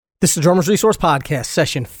This is the Drummers Resource Podcast,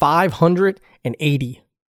 session 580.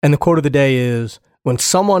 And the quote of the day is, when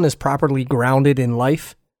someone is properly grounded in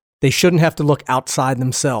life, they shouldn't have to look outside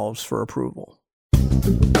themselves for approval.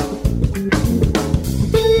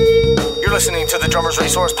 You're listening to the Drummers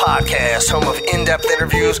Resource Podcast, home of in-depth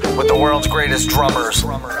interviews with the world's greatest drummers,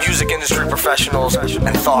 music industry professionals,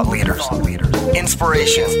 and thought leaders.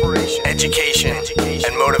 Inspiration, education,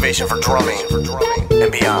 and motivation for drumming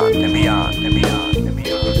and beyond, and beyond, and beyond, and beyond.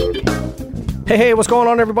 Hey, what's going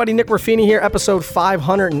on, everybody? Nick Ruffini here, episode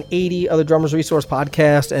 580 of the Drummers Resource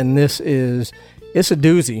Podcast, and it's a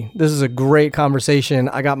doozy. This is a great conversation.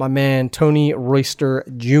 I got my man, Tony Royster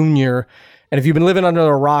Jr., and if you've been living under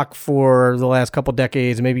a rock for the last couple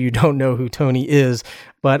decades, maybe you don't know who Tony is,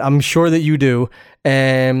 but I'm sure that you do.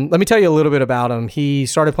 And let me tell you a little bit about him. He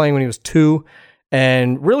started playing when he was 2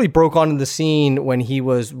 and really broke onto the scene when he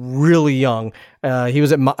was really young. He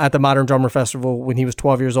was at the Modern Drummer Festival when he was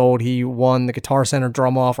 12 years old. He won the Guitar Center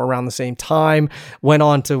Drum-Off around the same time, went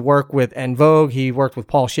on to work with En Vogue. He worked with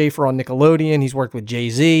Paul Shaffer on Nickelodeon. He's worked with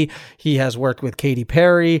Jay-Z. He has worked with Katy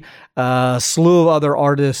Perry, a slew of other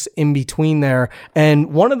artists in between there.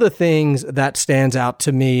 And one of the things that stands out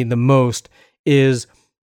to me the most is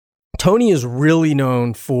Tony is really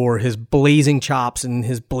known for his blazing chops and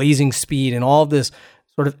his blazing speed and all of this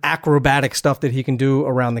sort of acrobatic stuff that he can do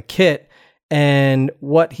around the kit. And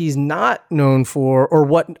what he's not known for, or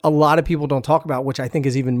what a lot of people don't talk about, which I think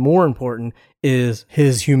is even more important, is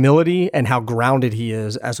his humility and how grounded he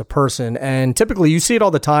is as a person. And typically you see it all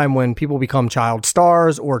the time when people become child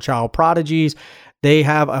stars or child prodigies. They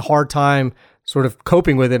have a hard time sort of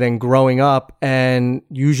coping with it and growing up, and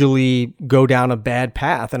usually go down a bad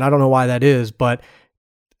path. And I don't know why that is, but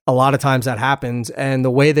a lot of times that happens. And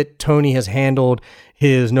the way that Tony has handled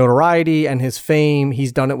his notoriety and his fame,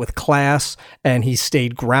 he's done it with class, and he's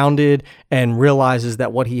stayed grounded and realizes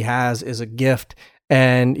that what he has is a gift,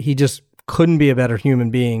 and he just couldn't be a better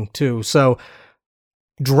human being too. So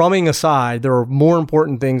drumming aside, there are more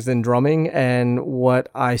important things than drumming, and what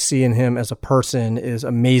I see in him as a person is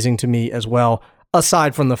amazing to me as well,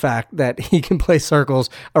 aside from the fact that he can play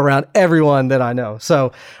circles around everyone that I know.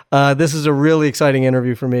 So this is a really exciting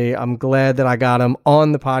interview for me. I'm glad that I got him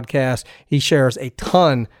on the podcast. He shares a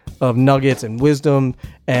ton of nuggets and wisdom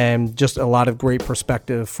and just a lot of great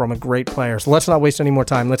perspective from a great player. So let's not waste any more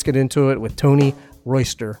time. Let's get into it with Tony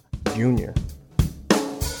Royster Jr.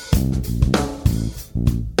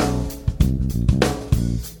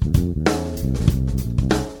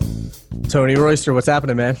 Tony Royster, what's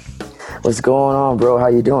happening, man? What's going on, bro? How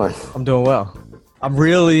you doing? I'm doing well. I'm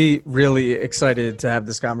really, really excited to have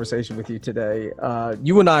this conversation with you today.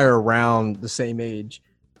 You and I are around the same age.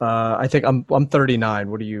 I think I'm 39.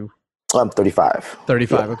 What are you? I'm 35.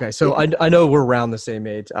 35. Yeah. Okay, so yeah. I know we're around the same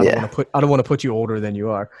age. I don't want to put you older than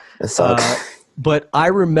you are. It sucks. But I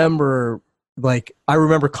remember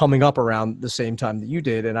coming up around the same time that you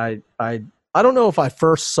did, and I don't know if I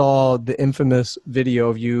first saw the infamous video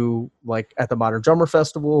of you like at the Modern Drummer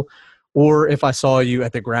Festival, or if I saw you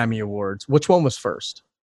at the Grammy Awards. Which one was first?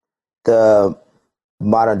 The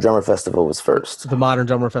Modern Drummer Festival was first. The Modern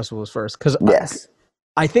Drummer Festival was first. Because yes.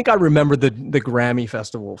 I think I remember the Grammy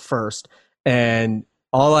Festival first. And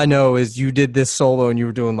all I know is you did this solo and you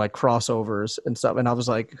were doing like crossovers and stuff. And I was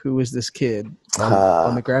like, who is this kid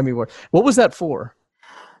on the Grammy Award? What was that for?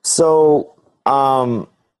 So that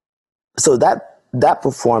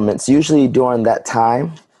performance, usually during that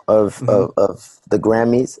time of the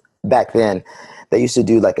Grammys, back then, they used to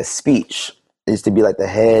do like a speech. It used to be like the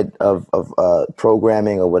head of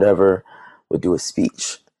programming or whatever would do a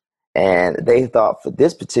speech. And they thought for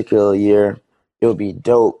this particular year, it would be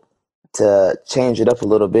dope to change it up a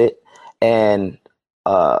little bit and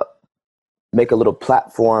make a little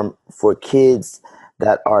platform for kids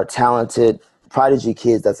that are talented, prodigy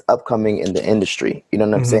kids that's upcoming in the industry. You know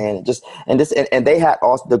what I'm saying? And they had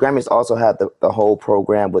also, the Grammys also had the whole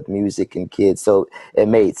program with music and kids. So it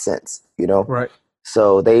made sense, you know? Right.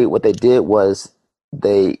 So what they did was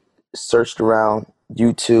they searched around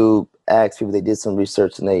YouTube, asked people, they did some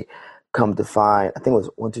research, and they come to find, I think it was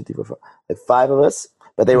 1, 2, 3, 4, 5, like 5 of us,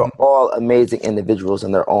 but they were all amazing individuals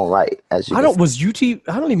in their own right. I don't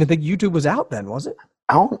even think YouTube was out then, was it?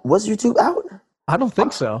 Was YouTube out? I don't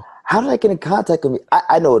think so. How did I get in contact with me?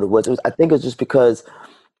 I know what it was. I think it was just because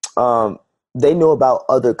they knew about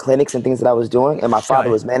other clinics and things that I was doing, and my father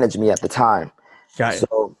was managing me at the time.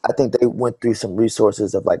 So I think they went through some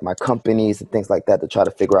resources of like my companies and things like that to try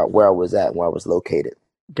to figure out where I was at and where I was located.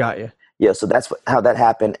 Got you. Yeah, so that's how that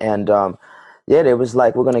happened. And it was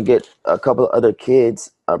like, we're going to get a couple of other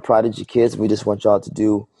kids, prodigy kids. We just want y'all to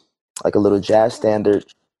do like a little jazz standard.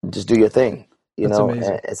 Just do your thing. You That's know,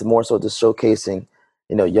 amazing. and it's more so just showcasing,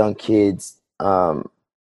 young kids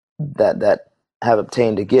that have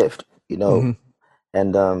obtained a gift. Hmm.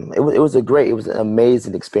 And it was an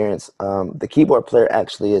amazing experience. The keyboard player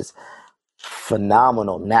actually is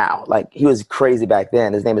phenomenal now. Like he was crazy back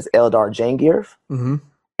then. His name is Eldar Jangir, Hmm.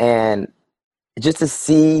 and just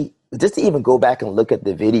to even go back and look at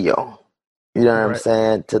the video, you know what I'm Right.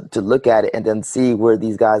 saying? To look at it and then see where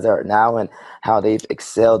these guys are now and how they've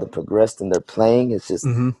excelled and progressed in their playing. It's just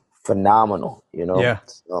Hmm. phenomenal. Yeah.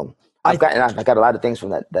 So I I got a lot of things from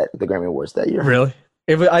that the Grammy Awards that year. Really?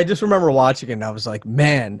 I just remember watching it and I was like,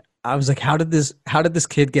 man, I was like, how did this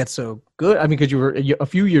kid get so good? I mean, because you were a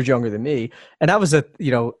few years younger than me, and I was at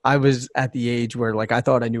the age where like I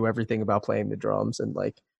thought I knew everything about playing the drums, and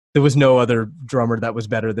like there was no other drummer that was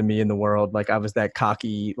better than me in the world. Like I was that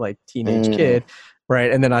cocky like teenage Mm. kid,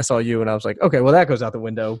 right? And then I saw you, and I was like, okay, well that goes out the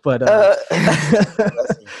window. But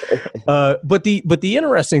Bless you. but the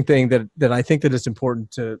interesting thing that I think that it's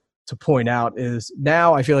important to point out is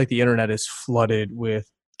now I feel like the internet is flooded with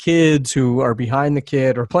kids who are behind the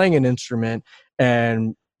kid or playing an instrument,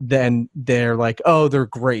 and then they're like, oh, they're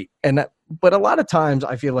great. But a lot of times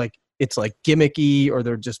I feel like it's like gimmicky, or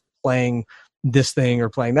they're just playing this thing or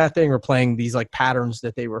playing that thing or playing these like patterns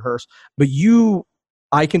that they rehearse. But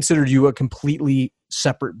I considered you a completely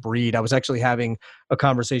separate breed. I was actually having a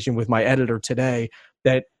conversation with my editor today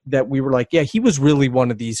that we were like, yeah, he was really one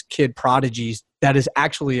of these kid prodigies that is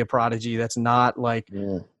actually a prodigy.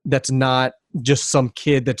 Mm. That's not just some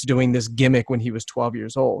kid that's doing this gimmick when he was 12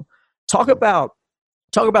 years old. Talk about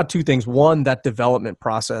two things. One, that development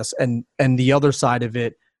process, and the other side of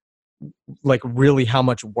it, like really how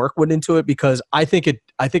much work went into it, because I think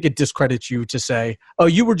it discredits you to say, oh,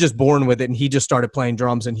 you were just born with it and he just started playing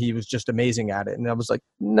drums and he was just amazing at it. And I was like,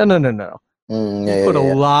 no, no, no, no. Yeah, He yeah, put a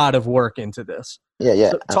yeah, lot of work into this. yeah, yeah,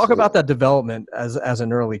 So talk about absolutely. that development as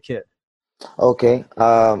an early kid. Okay.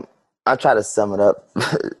 I try to sum it up.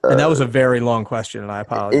 And that was a very long question, and I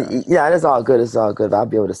apologize. Yeah, it's all good. It's all good. I'll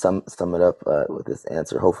be able to sum it up with this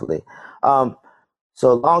answer, hopefully. Um,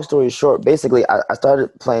 so long story short, basically, I started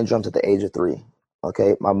playing drums at the age of 3.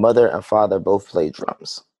 Okay, my mother and father both played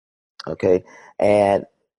drums. Okay, and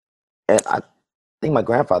I think my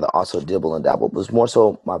grandfather also dibble and dabble. It was more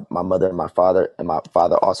so my mother and my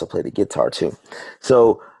father also played the guitar too.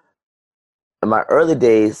 So in my early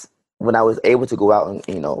days, when I was able to go out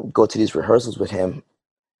and go to these rehearsals with him,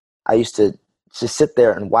 I used to just sit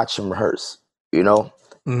there and watch him rehearse. You know,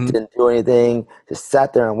 Hmm. didn't do anything, just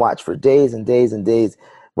sat there and watched for days and days and days.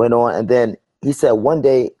 Went on, and then he said one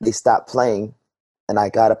day they stopped playing, and I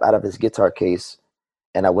got up out of his guitar case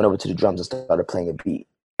and I went over to the drums and started playing a beat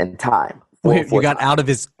in time, Wait, you four got time out of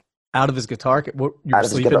his guitar? You were out of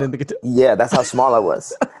his sleeping guitar. in the guitar? Yeah, that's how small I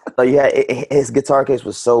was. So yeah, his guitar case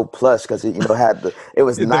was so plush because had it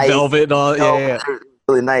was The nice, velvet and all. Yeah, no, yeah.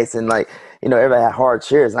 really nice, and like everybody had hard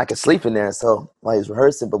chairs and I could sleep in there. So while he was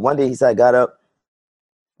rehearsing, but one day he said I got up,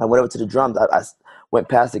 I went over to the drums. I went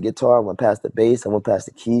past the guitar, went past the bass, I went past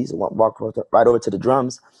the keys, and walked right over to the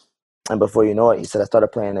drums. And before you know it, he said I started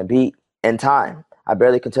playing a beat in time. I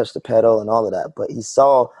barely could touch the pedal and all of that, but he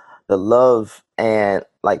saw the love and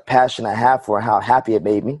like passion I have for how happy it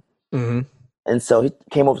made me. Hmm. And so he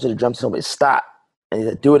came over to the drum set and told me, stop. And he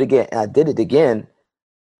said, do it again. And I did it again.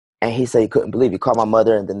 And he said he couldn't believe it. He called my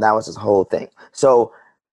mother, and then that was his whole thing. So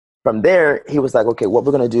from there, he was like, okay, what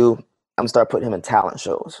we're going to do, I'm going to start putting him in talent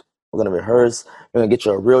shows. We're going to rehearse. We're going to get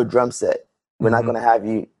you a real drum set. We're not Hmm. going to have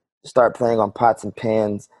you start playing on pots and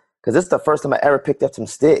pans. Because this is the first time I ever picked up some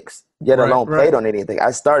sticks, yet Right, alone right. played on anything.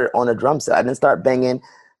 I started on a drum set. I didn't start banging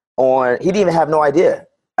on, he didn't even have no idea.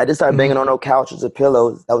 I didn't start Hmm. banging on no couches or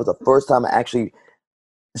pillows. That was the first time I actually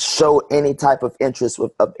showed any type of interest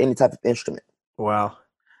of any type of instrument. Wow.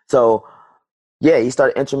 So yeah, he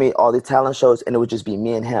started entering me all these talent shows, and it would just be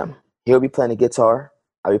me and him. He'll be playing the guitar,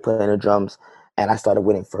 I'll be playing the drums, and I started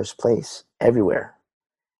winning first place everywhere.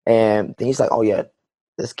 And then he's like, "Oh yeah,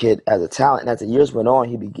 this kid has a talent." And as the years went on,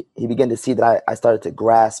 he began to see that I started to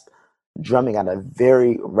grasp drumming at a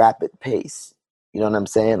very rapid pace. You know what I'm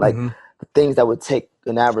saying? Like Hmm. the things that would take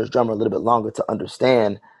an average drummer a little bit longer to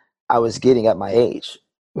understand, I was getting at my age.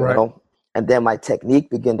 You Right. know, and then my technique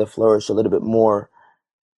began to flourish a little bit more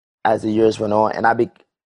as the years went on, and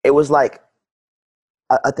it was like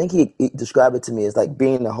I think he described it to me as like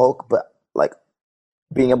being the Hulk, but like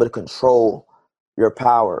being able to control your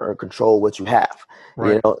power or control what you have.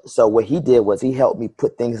 Right. So what he did was he helped me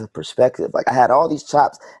put things in perspective. Like I had all these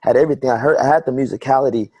chops, had everything. I had the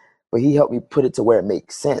musicality, but he helped me put it to where it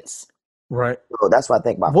makes sense. Right. So that's why I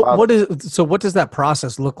think my What father. what is so what does that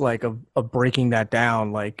process look like of breaking that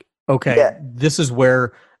down? Like, okay, Yeah, this is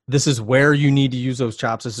where this is where you need to use those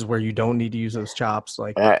chops. This is where you don't need to use those chops.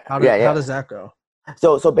 Like, how does that go?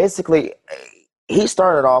 So basically, he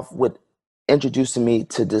started off with introducing me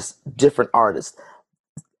to this different artists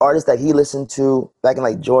that he listened to back in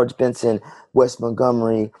like George Benson, Wes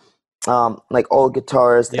Montgomery, like old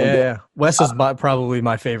guitarists. Yeah, and then, Wes is probably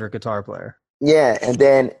my favorite guitar player. Yeah, and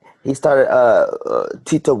then he started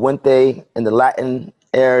Tito Puente in the Latin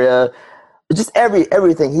area. Just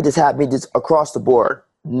everything. He just had me just across the board,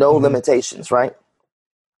 no limitations, right?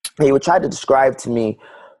 He would try to describe to me,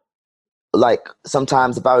 like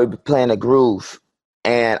sometimes if I would be playing a groove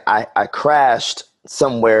and I crashed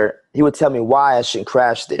somewhere, he would tell me why I shouldn't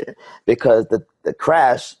crash there, because the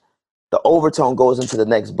crash, the overtone goes into the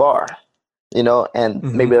next bar, and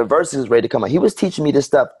maybe the verse is ready to come out. He was teaching me this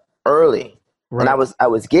stuff early, and I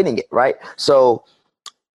was getting it, right? So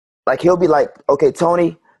like he'll be like, okay,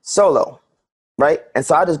 Tony, solo. Right. And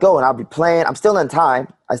so I just go and I'll be playing. I'm still in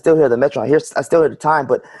time. I still hear the metro. I still hear the time,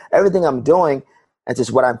 but everything I'm doing is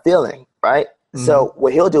just what I'm feeling. Right. So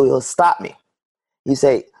what he'll do, he'll stop me. He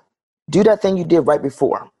say, do that thing you did right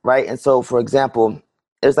before. Right. And so, for example,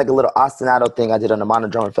 there's like a little ostinato thing I did on the Modern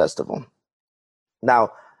Drummer Festival.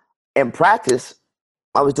 Now, in practice,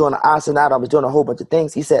 I was doing an ostinato. I was doing a whole bunch of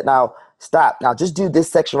things. He said, now stop. Now just do this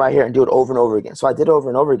section right here and do it over and over again. So I did it over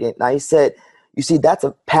and over again. Now he said, you see, that's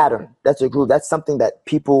a pattern. That's a groove. That's something that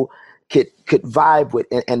people could vibe with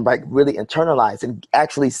and like really internalize and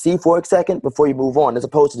actually see for a second before you move on, as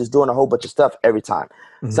opposed to just doing a whole bunch of stuff every time.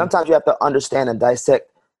 Sometimes you have to understand and dissect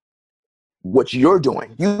what you're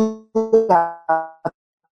doing. You have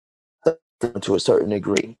to a certain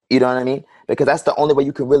degree. You know what I mean? Because that's the only way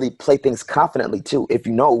you can really play things confidently too, if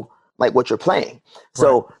you know like what you're playing.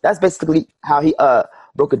 So that's basically how he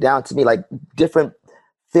broke it down to me, like different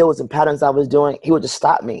fields and patterns I was doing. He would just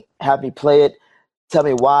stop me, have me play it, tell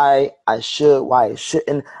me why I should, why I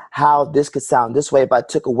shouldn't, how this could sound this way if I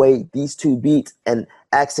took away these two beats and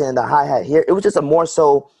accented the hi-hat here. It was just a more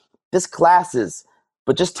so just classes,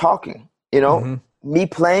 but just talking, me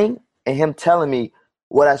playing and him telling me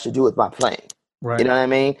what I should do with my playing. Right. You know what I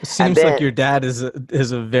mean? It seems like your dad is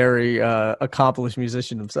a very accomplished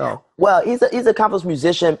musician himself. Well, he's an accomplished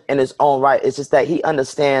musician in his own right. It's just that he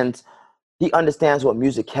understands what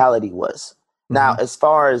musicality was. Now, as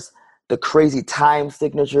far as the crazy time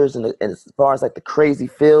signatures and as far as like the crazy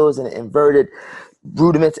fills and the inverted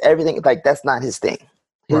rudiments, everything, like that's not his thing.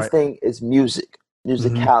 His thing is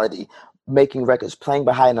musicality, making records, playing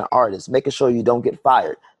behind an artist, making sure you don't get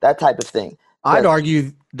fired, that type of thing. I'd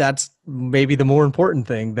argue that's maybe the more important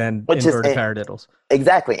thing than inverted paradiddles.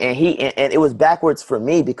 Exactly. And it was backwards for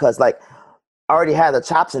me because like I already had the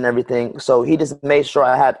chops and everything. So he just made sure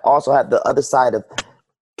I also had the other side of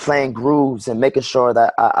playing grooves and making sure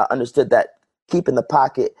that I understood that keeping the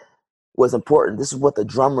pocket was important. This is what the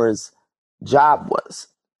drummer's job was.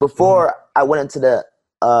 Before I went into the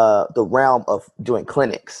realm of doing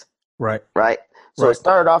clinics. Right. So it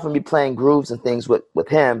started off with me playing grooves and things with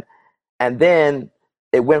him. And then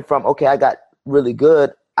it went from, okay, I got really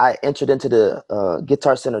good. I entered into the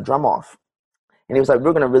Guitar Center drum off. And he was like,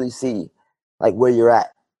 we're going to really see like where you're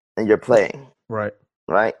at and you're playing. Right.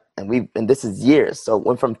 And this is years. So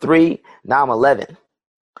went from 3, now I'm 11.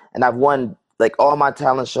 And I've won like all my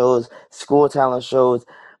talent shows, school talent shows,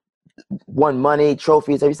 won money,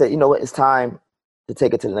 trophies. So he said, you know what, it's time to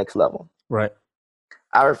take it to the next level. Right.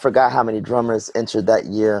 I forgot how many drummers entered that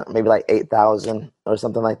year, maybe like 8,000 or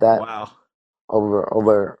something like that. Wow.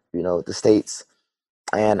 Over the States.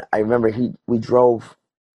 And I remember we drove,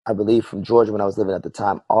 I believe, from Georgia when I was living at the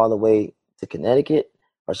time, all the way to Connecticut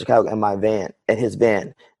or Chicago in his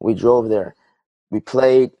van. We drove there. We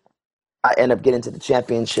played. I ended up getting to the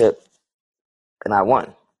championship and I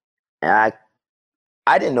won. And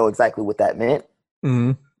I didn't know exactly what that meant.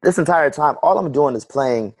 This entire time, all I'm doing is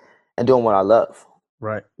playing and doing what I love.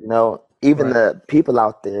 Right. Even the people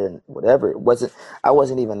out there and whatever, I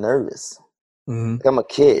wasn't even nervous. Like I'm a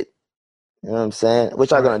kid. You know what I'm saying? What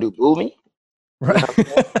y'all gonna do? Boo me? Right.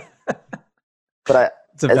 But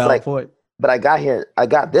it's a valid point. But I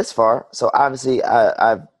got this far, so obviously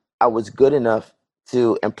I was good enough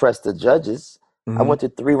to impress the judges. I went to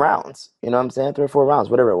 3 rounds. You know what I'm saying? 3 or 4 rounds,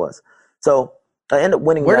 whatever it was. So I ended up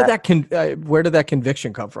winning. Where did that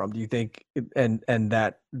conviction come from? Do you think? And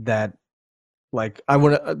that like I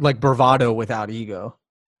want to like bravado without ego.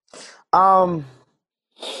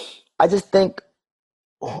 I just think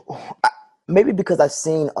maybe because I've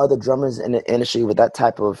seen other drummers in the industry with that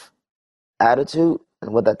type of attitude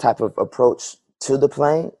and with that type of approach to the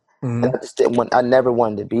playing. And I just I never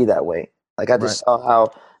wanted to be that way. Like I just saw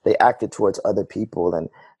how they acted towards other people and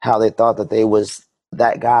how they thought that they was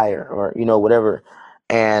that guy or whatever.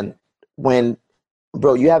 And when,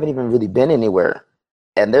 bro, you haven't even really been anywhere.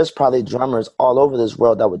 And there's probably drummers all over this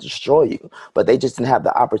world that would destroy you, but they just didn't have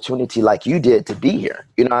the opportunity like you did to be here.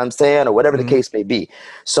 You know what I'm saying? Or whatever the case may be.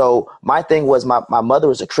 So my thing was my mother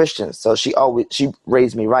was a Christian. So she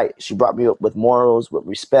raised me right. She brought me up with morals, with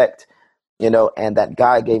respect, you know, and that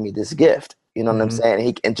God gave me this gift. You know what I'm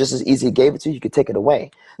saying? And just as easy he gave it to you, you could take it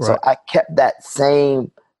away. Right. So I kept that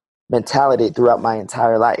same mentality throughout my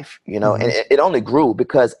entire life, you know, and it only grew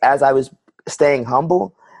because as I was staying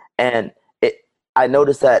humble and I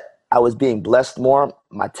noticed that I was being blessed more.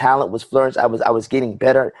 My talent was flourished. I was getting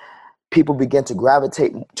better. People began to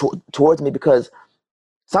gravitate towards me because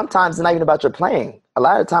sometimes it's not even about your playing. A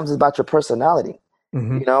lot of times it's about your personality.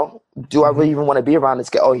 You know, do I really even want to be around this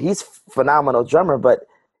guy? Oh, he's phenomenal drummer, but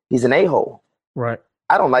he's an a-hole. Right.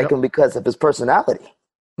 I don't like him because of his personality.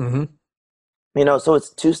 You know, so it's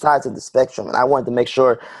two sides of the spectrum, and I wanted to make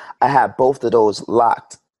sure I had both of those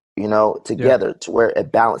locked, you know, together to where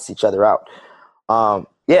it balanced each other out.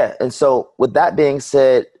 And so with that being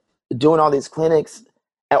said, doing all these clinics,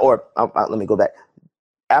 let me go back.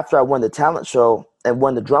 After I won the talent show and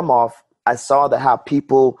won the drum off, I saw that how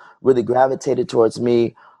people really gravitated towards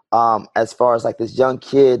me as far as like this young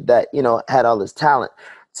kid that, you know, had all this talent.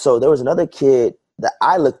 So there was another kid that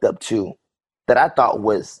I looked up to that I thought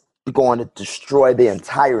was going to destroy the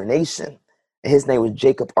entire nation. And his name was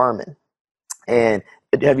Jacob Armin. And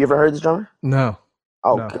have you ever heard this drummer? No.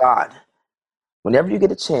 Oh, no. God. Whenever you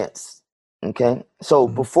get a chance, okay? So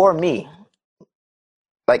before me,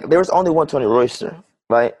 like there was only one Tony Royster,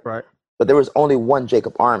 right? Right. But there was only one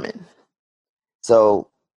Jacob Armin. So,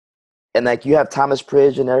 and like you have Thomas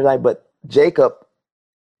Pridge and everything, but Jacob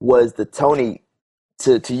was the Tony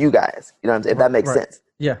to you guys. You know what I'm saying? If that makes sense.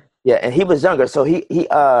 Yeah. Yeah, and he was younger, so he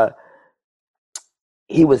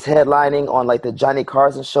was headlining on like the Johnny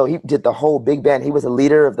Carson show. He did the whole big band. He was a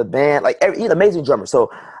leader of the band. Like he's an amazing drummer.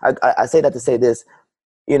 So I say that to say this,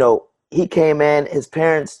 you know, he came in, his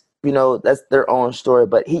parents, you know, that's their own story,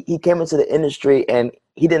 but he came into the industry and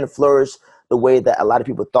he didn't flourish the way that a lot of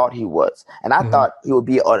people thought he was. And I thought he would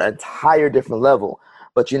be on an entire different level,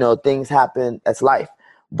 but you know, things happen. That's life.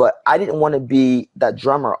 But I didn't want to be that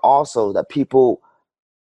drummer also that people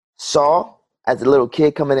saw as a little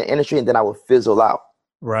kid coming in the industry and then I would fizzle out.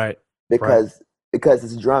 Right. Because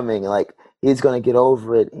it's drumming, like he's gonna get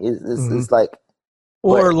over it. It's like,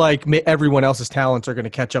 or like everyone else's talents are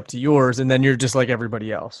gonna catch up to yours, and then you're just like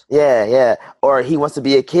everybody else. Yeah. Or he wants to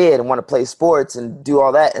be a kid and want to play sports and do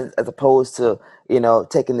all that, as opposed to, you know,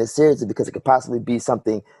 taking this seriously because it could possibly be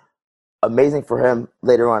something amazing for him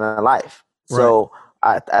later on in life. Right. So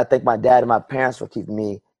I think my dad and my parents were keeping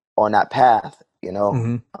me on that path. You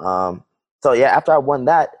know. So yeah, after I won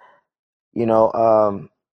that, you know,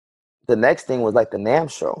 the next thing was like the NAMM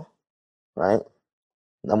show, right?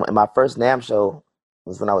 And my first NAMM show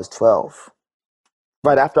was when I was 12.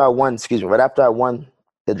 Right after I won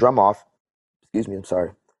the drum off,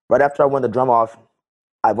 right after I won the drum off,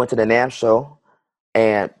 I went to the NAMM show,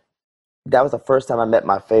 and that was the first time I met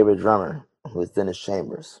my favorite drummer, who was Dennis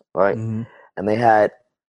Chambers, right? And they had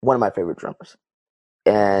one of my favorite drummers.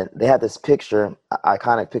 And they had this picture,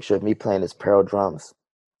 iconic picture of me playing this Pearl drums.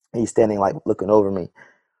 He's standing like looking over me.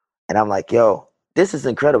 And I'm like, yo, this is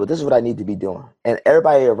incredible. This is what I need to be doing. And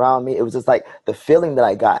everybody around me, it was just like the feeling that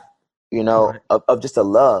I got, you know, of just a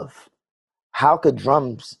love. How could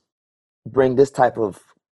drums bring this type of,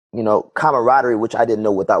 you know, camaraderie, which I didn't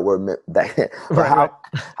know what that word meant back then. But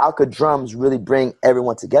how could drums really bring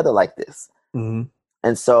everyone together like this? And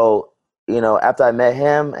so, you know, after I met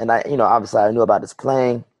him and I, you know, obviously I knew about his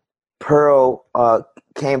playing, Pearl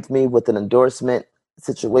came to me with an endorsement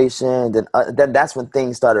situation. Then that's when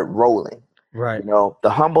things started rolling. Right. You know,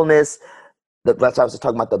 the humbleness, that's why I was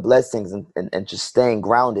talking about the blessings and just staying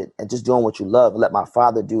grounded and just doing what you love. Let my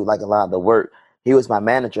father do like a lot of the work. He was my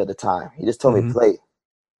manager at the time. He just told me, play.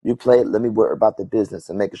 You play, let me worry about the business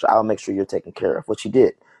and I'll make sure you're taken care of, which he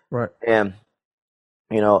did. Right. And,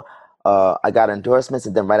 you know, I got endorsements,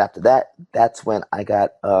 and then right after that, that's when I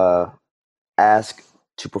got asked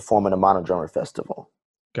to perform at a Mono Drummer Festival.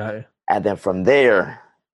 Got it. And then from there,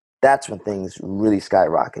 that's when things really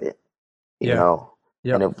skyrocketed, you know,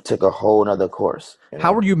 and it took a whole nother course. You know?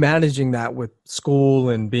 How were you managing that with school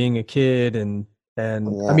and being a kid? And I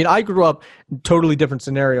mean, I grew up totally different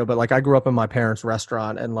scenario, but like I grew up in my parents'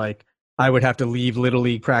 restaurant, and like I would have to leave Little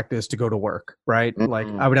League practice to go to work, right? Like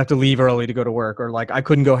I would have to leave early to go to work, or like I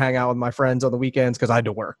couldn't go hang out with my friends on the weekends because I had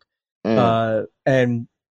to work. And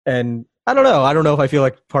I don't know if I feel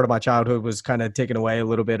like part of my childhood was kind of taken away a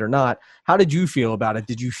little bit or not. How did you feel about it?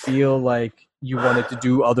 Did you feel like you wanted to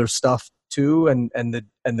do other stuff too, and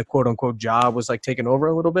the quote unquote job was like taking over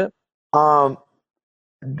a little bit? Um,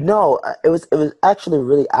 no, it was actually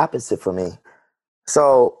really opposite for me.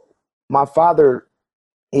 So my father,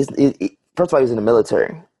 first of all, he was in the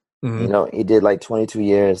military. Hmm. He did like 22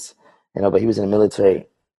 years, but he was in the military,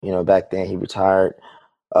 back then. He retired.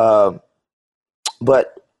 Um,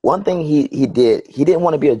 but one thing he did, he didn't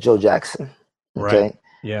want to be a Joe Jackson. Right. Okay.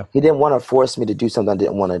 Yeah. He didn't want to force me to do something I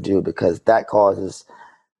didn't want to do because that causes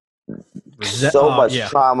so much Yeah.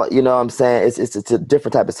 trauma. You know what I'm saying? It's a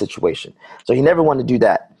different type of situation. So he never wanted to do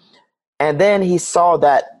that. And then he saw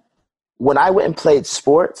that when I went and played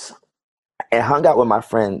sports and hung out with my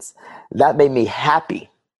friends, that made me happy,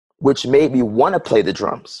 which made me want to play the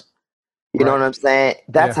drums. You know Right. what I'm saying? Yeah.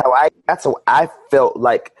 That's how I felt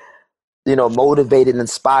like, motivated,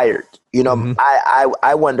 inspired. Hmm.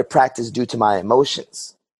 I wanted to practice due to my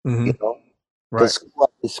emotions, Hmm. you know, Right. because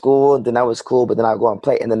school, and then that was cool, but then I go and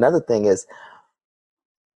play. And another thing is,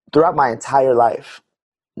 throughout my entire life,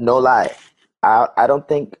 no lie, I don't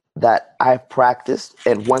think that I've practiced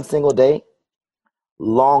in one single day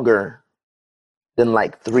longer than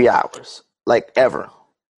like 3 hours, like ever,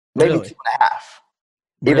 maybe Really. 2.5.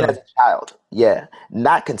 Even as Really. a child, yeah,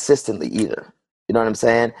 not consistently either. You know what I'm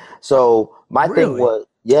saying? So my thing Really. was,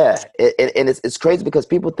 yeah, and it's crazy because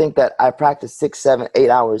people think that I practice 6, 7, 8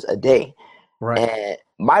 hours a day, Right. and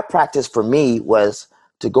my practice for me was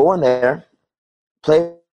to go in there,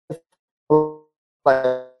 play for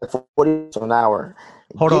like 40 minutes to an hour,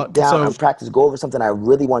 Hold get on. down and So practice, go over something I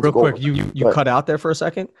really want to real go quick, over. you But cut out there for a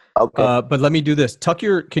second. okay, But let me do this.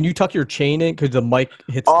 Can you tuck your chain in? Because the mic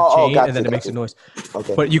hits the oh, chain and got you, then it got makes a you. noise.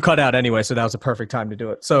 Okay, But you cut out anyway, so that was a perfect time to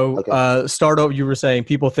do it. So okay. start over, you were saying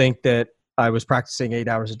people think that I was practicing 8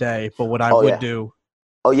 hours a day, but what I Oh would yeah. do.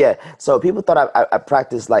 Oh yeah. So people thought I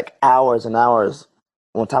practiced like hours and hours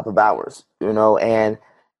on top of hours, and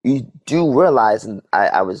you do realize, and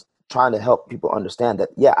I was trying to help people understand that,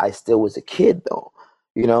 yeah, I still was a kid though,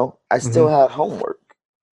 I still Hmm. had homework.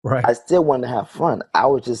 Right. I still wanted to have fun.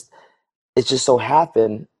 It just so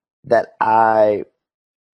happened that I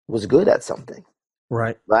was good at something,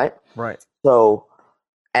 Right. right? Right. So,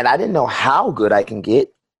 and I didn't know how good I can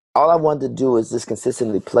get. All I wanted to do is just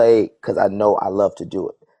consistently play because I know I love to do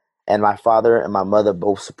it. And my father and my mother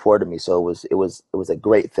both supported me, so it was a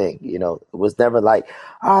great thing. It was never like,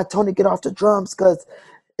 Tony, get off the drums because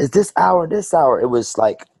it's this hour. It was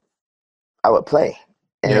like I would play,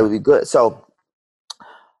 and it Yeah. would be good. So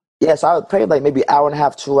yeah, so I would play like maybe hour and a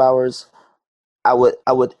half, 2 hours. I would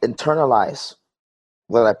internalize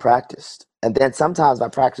what I practiced, and then sometimes my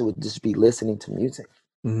practice would just be listening to music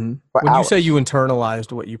Hmm. for When you say hours. you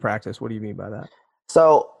internalized what you practice, what do you mean by that?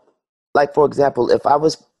 So, like for example, if I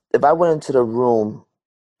went into the room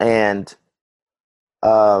and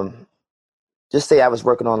um, just say I was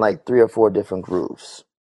working on like 3 or 4 different grooves,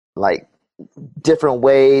 like different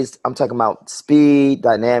ways. I'm talking about speed,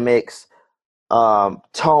 dynamics,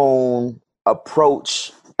 tone,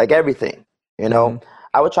 approach, like everything. You know, Hmm.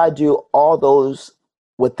 I would try to do all those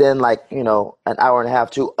within like an hour and a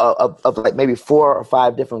half to of like maybe 4 or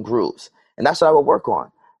 5 different grooves, and that's what I would work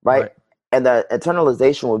on, right? Right. And the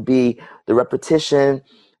internalization would be the repetition,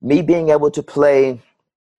 me being able to play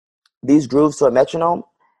these grooves to a metronome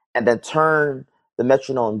and then turn the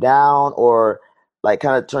metronome down or like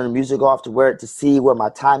kind of turn the music off to see where my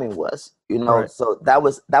timing was, Right. so that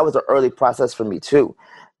was an early process for me too,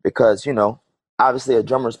 because obviously a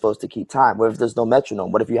drummer is supposed to keep time. What if there's no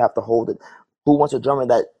metronome? What if you have to hold it? Who wants a drummer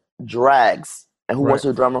that drags, and who Right. wants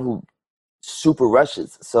a drummer who super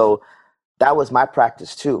rushes? So that was my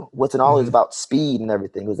practice too. Wasn't always Hmm. about speed and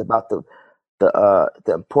everything. It was about the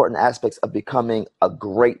important aspects of becoming a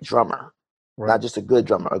great drummer, Right. not just a good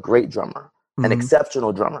drummer, a great drummer, an Hmm.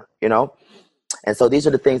 exceptional drummer. And so these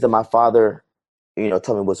are the things that my father,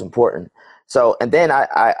 told me was important. So, and then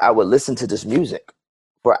I would listen to this music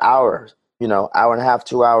for hours, hour and a half,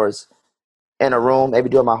 2 hours in a room, maybe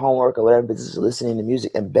doing my homework or whatever, but just listening to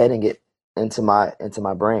music, embedding it into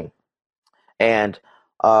my brain. And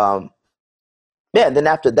um, yeah, and then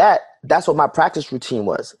after that, that's what my practice routine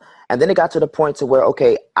was. And then it got to the point to where,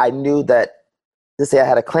 okay, I knew that, let's say I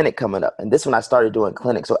had a clinic coming up, and this when I started doing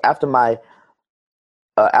clinics. So after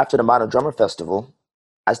the Modern Drummer Festival,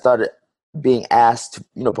 I started being asked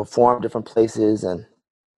to perform different places, and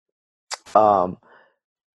um,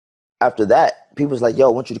 after that, people was like, "Yo,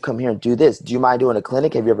 I want you to come here and do this. Do you mind doing a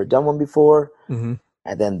clinic? Have you ever done one before?" Hmm.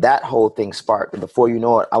 And then that whole thing sparked, and before you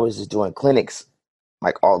know it, I was just doing clinics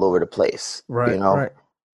like all over the place. Right. Right.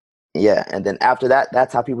 Yeah, and then after that,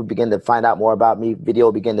 that's how people begin to find out more about me. Video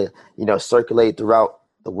began to circulate throughout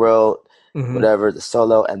the world, Hmm. whatever, the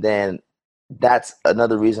solo, and then that's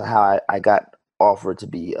another reason how I got offered to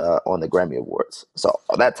be on the Grammy Awards. So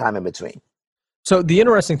that time in between. So the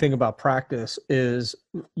interesting thing about practice is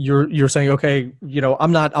you're saying, okay,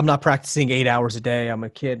 I'm not practicing 8 hours a day. I'm a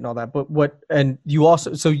kid and all that. But and you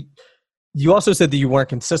also said that you weren't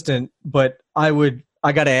consistent, but I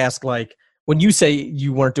got to ask, like, when you say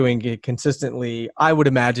you weren't doing it consistently, I would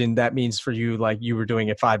imagine that means for you, like, you were doing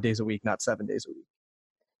it 5 days a week, not 7 days a week.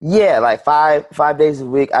 Yeah, like five days a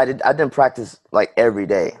week. I didn't practice like every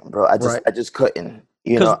day, bro. Right. I just couldn't.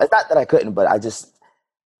 It's not that I couldn't, but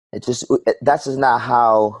that's just not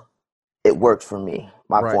how it worked for me.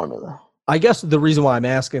 My Right. formula. I guess the reason why I'm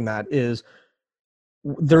asking that is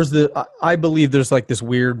I believe there's like this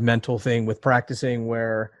weird mental thing with practicing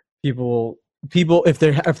where people if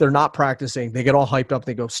they're not practicing, they get all hyped up.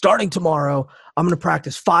 They go, starting tomorrow, I'm going to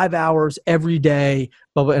practice 5 hours every day.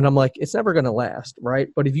 And I'm like, it's never going to last, right?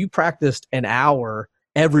 But if you practiced an hour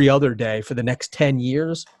every other day for the next 10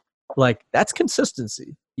 years, like, that's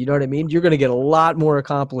consistency. You know what I mean? You're going to get a lot more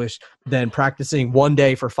accomplished than practicing one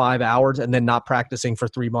day for 5 hours and then not practicing for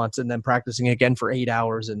 3 months and then practicing again for 8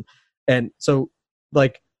 hours. And so,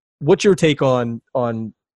 like, what's your take on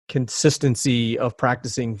consistency of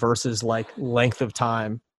practicing versus like length of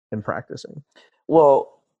time in practicing?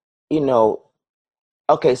 Well,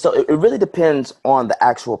 okay, so it really depends on the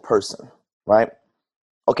actual person, right?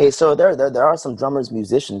 Okay, so there are some drummers,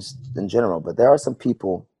 musicians in general, but there are some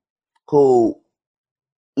people who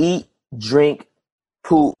eat, drink,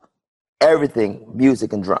 poop, everything,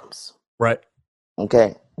 music and drums. Right.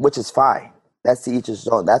 Okay, which is fine. That's to each his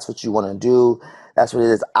own. That's what you want to do. That's what it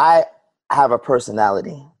is. I have a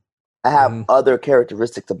personality. I have other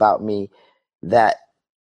characteristics about me that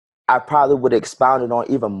I probably would have expounded on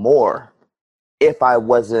even more if I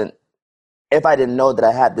didn't know that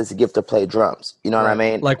I had this gift to play drums. You know what I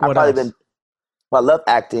mean? Like, what else? I love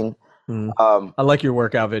acting. I like your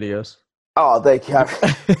workout videos. Oh, thank you.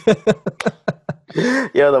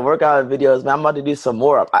 Yeah, the workout videos, man. I'm about to do some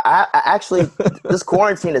more. I actually, this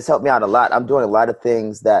quarantine has helped me out a lot. I'm doing a lot of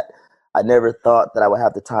things that I never thought that I would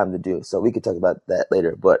have the time to do. So we could talk about that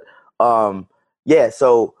later. But yeah.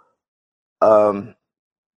 So what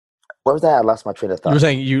was that? I lost my train of thought. You were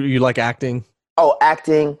saying you like acting? Oh,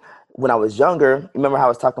 acting. When I was younger, remember how I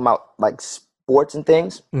was talking about like sports and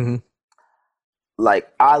things? Mm-hmm. Like,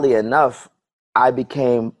 oddly enough, I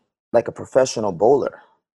became like a professional bowler.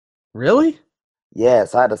 Really?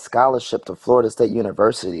 Yes, I had a scholarship to Florida State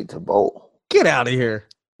University to bowl. Get out of here.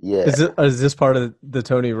 Yeah. Is this part of the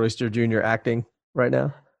Tony Royster Jr. acting right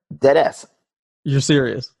now? Deadass. You're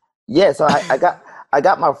serious? Yeah, so I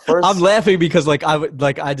got my first. I'm laughing because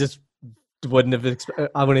I just wouldn't have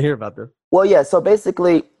I want to hear about this. Well, yeah, so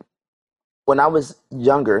basically when I was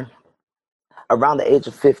younger, around the age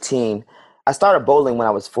of 15, I started bowling when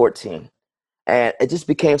I was 14. And it just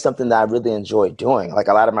became something that I really enjoyed doing. Like,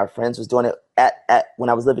 a lot of my friends was doing it at when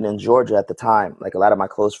I was living in Georgia at the time. Like, a lot of my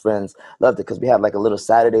close friends loved it because we had like a little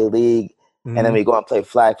Saturday league, and then we go and play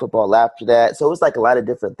flag football after that. So it was like a lot of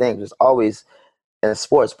different things. It was always in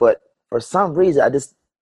sports. But for some reason,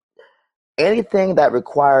 anything that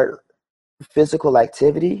required physical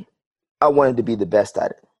activity, I wanted to be the best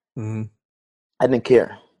at it. Mm-hmm. I didn't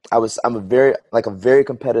care. I'm a very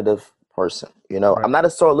competitive person. Right. I'm not a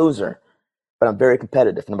sore loser, but I'm very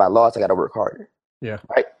competitive. And if I lost, I got to work harder. Yeah.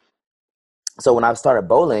 Right. So when I started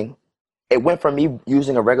bowling, it went from me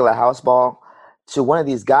using a regular house ball to one of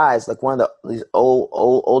these guys, like one of these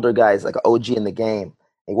older guys, like an OG in the game.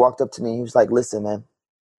 He walked up to me and he was like, "Listen, man,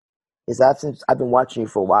 I've been watching you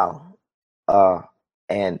for a while,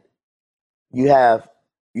 and you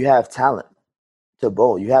have talent to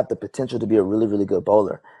bowl. You have the potential to be a really, really good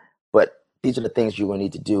bowler, but these are the things you're going to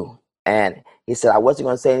need to do." And he said, "I wasn't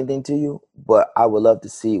going to say anything to you, but I would love to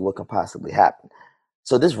see what can possibly happen."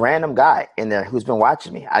 So this random guy in there who's been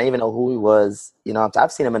watching me, I didn't even know who he was.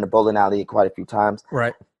 I've seen him in the bowling alley quite a few times.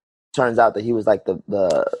 Right. Turns out that he was like the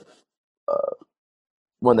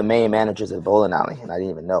one of the main managers at the bowling alley, and I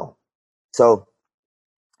didn't even know. So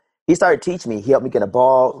he started teaching me. He helped me get a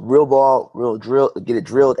real drill, get it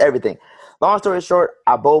drilled, everything. Long story short,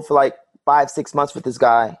 I bowled for like 5-6 months with this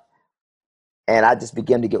guy, and I just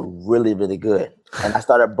began to get really, really good. And I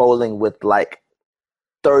started bowling with like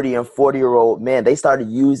 30 and 40-year-old men. They started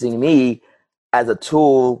using me as a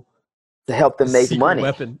tool to help them make money.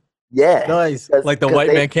 Weapon. Yeah. Nice. Like the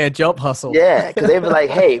white man can't jump hustle. Yeah, because they were like,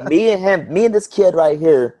 "Hey, me and this kid right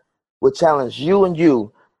here will challenge you and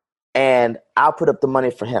you, and I'll put up the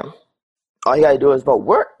money for him. All you got to do is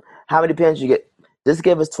vote. How many pins you get? Just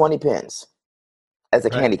give us 20 pins as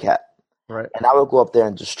a handicap." Right. And I would go up there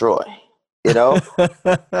and destroy. you know?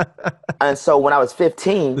 And so when I was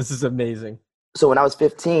 15, This is amazing.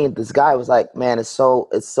 this guy was like, man, it's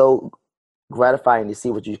so gratifying to see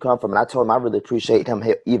what you come from. And I told him I really appreciate him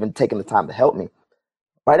even taking the time to help me.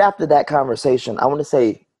 Right after that conversation, I want to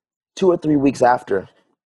say 2 or 3 weeks after,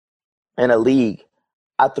 in a league,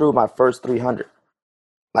 I threw my first 300,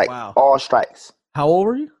 like Wow. all strikes. How old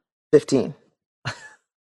were you? 15.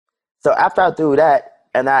 So after I threw that,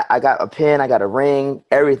 and I got a pin, I got a ring,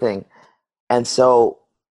 everything. And so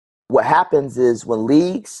what happens is when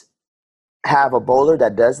leagues have a bowler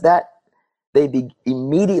that does that, they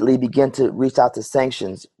immediately begin to reach out to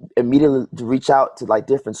sanctions, immediately to reach out to like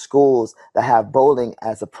different schools that have bowling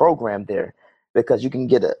as a program there, because you can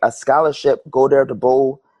get a scholarship, go there to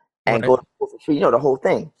bowl, and Right. go to bowl for free, the whole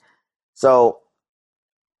thing. So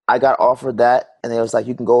I got offered that, and it was like,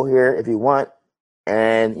 you can go here if you want,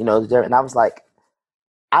 and and I was like,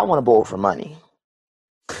 I want to bowl for money.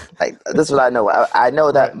 Like, this is what I know. I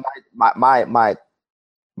know that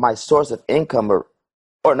my source of income, or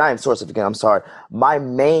not even source of income, I'm sorry, my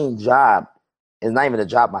main job is not even a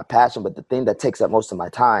job, my passion, but the thing that takes up most of my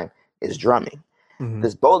time is drumming. Mhm.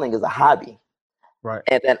 This bowling is a hobby. Right.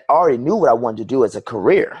 And then I already knew what I wanted to do as a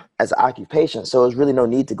career, as an occupation. So there's really no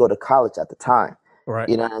need to go to college at the time. Right.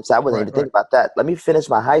 You know what I'm saying? I wasn't Right, even thinking about that. Let me finish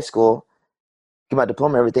my high school, get my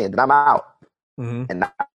diploma and everything, and then I'm out. Mhm. And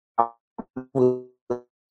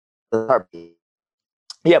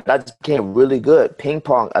yeah, but I just became really good. Ping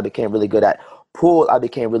pong, I became really good at. Pool, I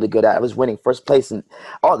became really good at. I was winning first place in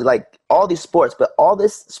all these sports, but all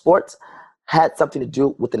this sports had something to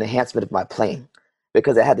do with an enhancement of my playing,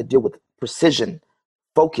 because it had to deal with precision,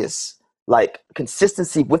 focus, like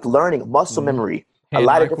consistency with learning, muscle Mhm. memory, a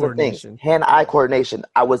lot Hand-eye of different things. coordination. Hand-eye coordination.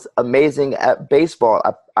 I was amazing at baseball.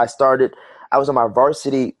 I was on my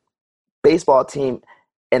varsity baseball team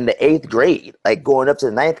in the 8th grade, like going up to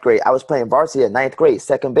the 9th grade. I was playing varsity at 9th grade,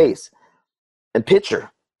 second base and pitcher.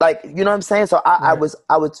 Like, you know what I'm saying? So I Right.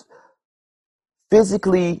 was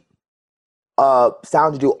physically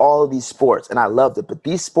sound to do all of these sports, and I loved it. But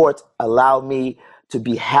these sports allowed me to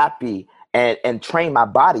be happy and train my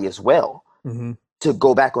body as well Mhm. to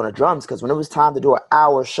go back on the drums. Because when it was time to do an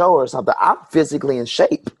hour show or something, I'm physically in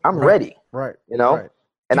shape. I'm Right. ready, Right. you know, Right.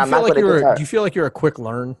 and I'm not going to get Do tired. you feel like you're a quick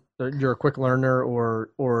you're a quick learner,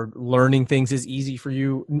 or learning things is easy for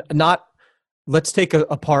you? Not, let's take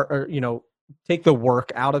a part, or take the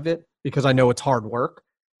work out of it, because I know it's hard work.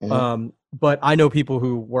 Mhm. But I know people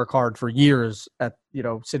who work hard for years at,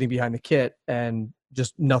 sitting behind the kit, and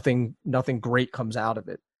just nothing great comes out of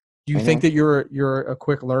it. Do you think Mhm. that you're a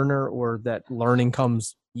quick learner, or that learning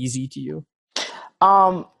comes easy to you?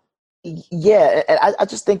 Um, yeah, and I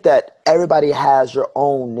just think that everybody has your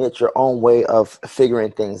own niche, your own way of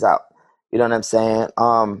figuring things out. You know what I'm saying?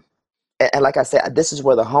 And like I said, this is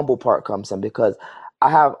where the humble part comes in, because I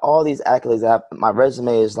have all these accolades. My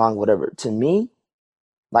resume is long, whatever. To me,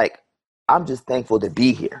 like, I'm just thankful to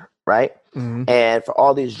be here, right? Mhm. And for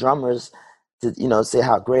all these drummers to, say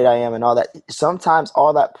how great I am and all that. Sometimes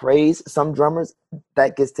all that praise, some drummers,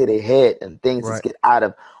 that gets to their head and things just Right. get out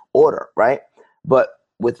of order, right? But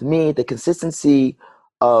with me, the consistency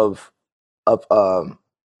of of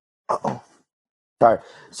uh-oh, sorry.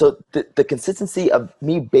 So the consistency of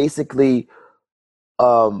me basically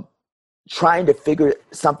um trying to figure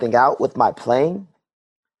something out with my playing,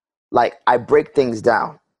 like, I break things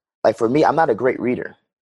down. Like, for me, I'm not a great reader.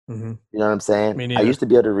 Mhm. You know what I'm saying? Me I neither. used to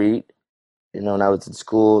be able to read, when I was in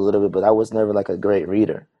school a little bit, but I was never like a great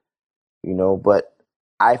reader, but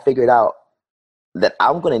I figured out that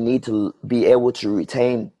I'm going to need to be able to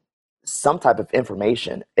retain some type of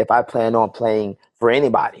information if I plan on playing for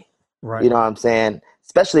anybody. Right. You know what I'm saying?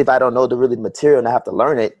 Especially if I don't know the really material and I have to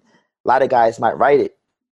learn it. A lot of guys might write it,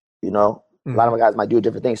 a lot Mhm. of guys might do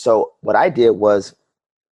different things. So what I did was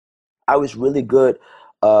I was really good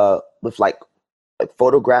with like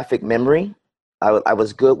photographic memory. I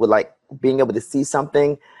was good with like being able to see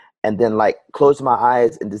something and then like close my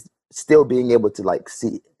eyes and just still being able to like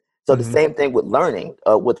see it. So the Mhm. same thing with learning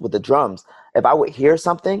with the drums. If I would hear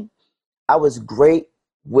something, I was great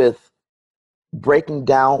with breaking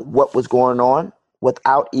down what was going on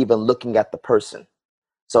without even looking at the person.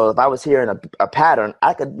 So if I was hearing a pattern,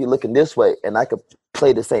 I could be looking this way and I could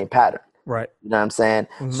play the same pattern. Right. You know what I'm saying?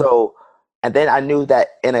 Mhm. So, and then I knew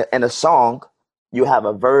that in a song, you have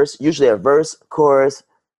a verse, usually a verse, chorus,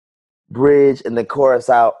 bridge, and then chorus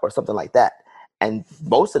out or something like that. And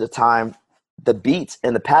most of the time, the beats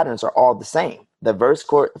and the patterns are all the same. The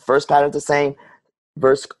first pattern's the same,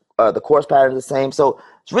 verse, the chorus pattern's the same. So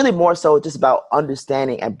it's really more so just about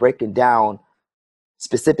understanding and breaking down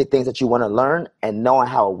specific things that you want to learn and knowing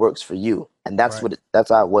how it works for you. And that's Right. that's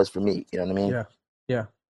how it was for me. You know what I mean? Yeah. Yeah.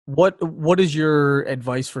 What is your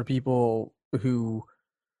advice for people who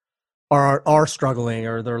are struggling,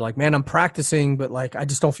 or they're like, man, I'm practicing, but like, I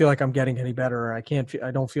just don't feel like I'm getting any better. I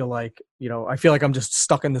don't feel like, I feel like I'm just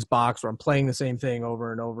stuck in this box, or I'm playing the same thing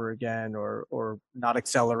over and over again, or not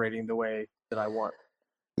accelerating the way that I want.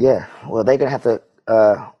 Yeah. Well, they're gonna have to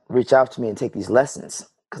reach out to me and take these lessons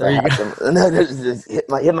because There I you have go. them. Just hit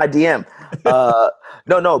my DM.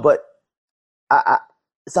 No, but I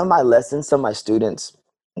some of my lessons, some of my students,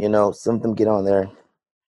 some of them get on there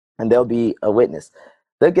and they'll be a witness.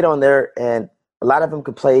 They'll get on there and a lot of them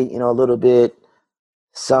can play, a little bit.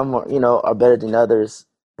 Some are better than others.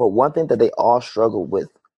 But one thing that they all struggled with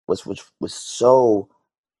which was so,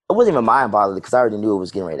 it wasn't even mind boggling because I already knew it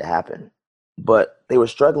was getting ready to happen. But they were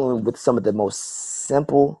struggling with some of the most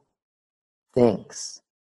simple things.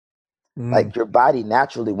 Mm, Like your body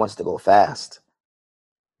naturally wants to go fast.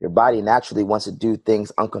 Your body naturally wants to do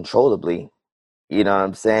things uncontrollably. You know what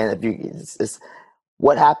I'm saying? If you, it's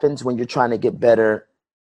what happens when you're trying to get better.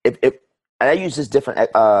 If and I use just different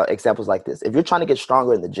examples like this. If you're trying to get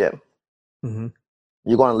stronger in the gym, mm-hmm.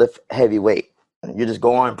 you're going to lift heavy weight. You're just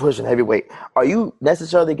going pushing heavy weight. Are you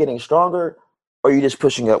necessarily getting stronger, or are you just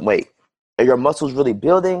pushing up weight? Are your muscles really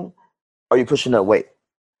building, or are you pushing up weight?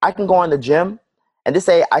 I can go in the gym and just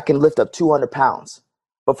say I can lift up 200 pounds,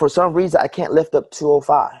 but for some reason I can't lift up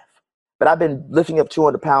 205. But I've been lifting up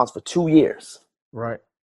 200 pounds for 2 years. Right.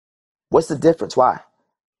 What's the difference? Why?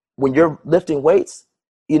 When you're lifting weights,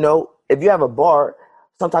 if you have a bar,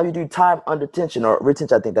 sometimes you do time under tension or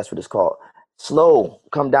retention, I think that's what it's called. Slow,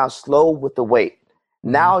 come down slow with the weight.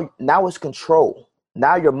 Mm-hmm. Now it's control.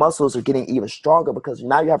 Now your muscles are getting even stronger because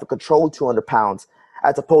now you have to control 200 pounds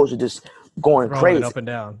as opposed to just going Throwing it crazy. up and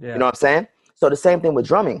down. You Yeah. know what I'm saying? So the same thing with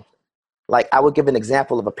drumming. Like I would give an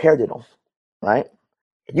example of a paradiddle, right?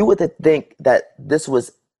 You would think that this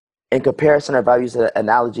was, in comparison, or if I use an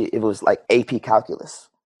analogy, it was like AP calculus.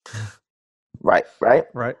 Right?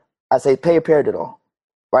 Right. I say, pay a paradiddle.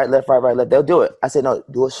 Right, left, right, right, left. They'll do it. I say, no,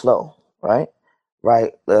 do it slow.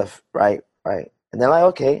 Right, left, right, right. And they're like,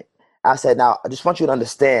 okay. I said, now, I just want you to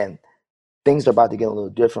understand things are about to get a little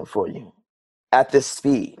different for you at this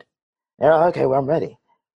speed. And they're like, okay, well, I'm ready.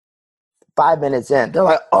 5 minutes in, they're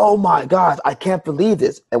like, oh my God, I can't believe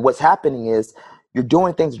this. And what's happening is you're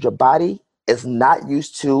doing things that your body is not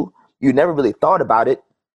used to. You never really thought about it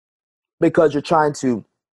because you're trying to,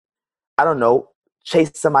 I don't know,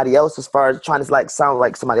 chase somebody else as far as trying to like sound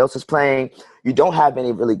like somebody else is playing. You don't have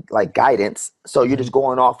any really like guidance. So you're Mm-hmm. just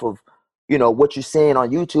going off of, what you're seeing on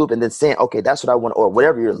YouTube and then saying, okay, that's what I want, or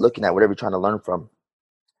whatever you're looking at, whatever you're trying to learn from.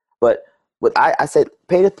 But what I said,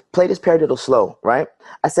 play this paradiddle slow, right?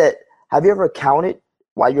 I said, have you ever counted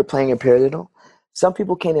while you're playing a paradiddle? Some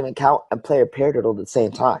people can't even count and play a paradiddle at the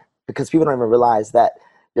same time because people don't even realize that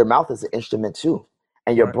your mouth is an instrument too.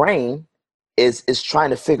 And your Right. brain is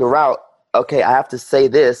trying to figure out, okay, I have to say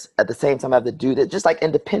this at the same time I have to do that, just like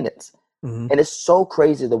independence. Mm-hmm. And it's so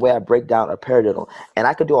crazy the way I break down a paradiddle. And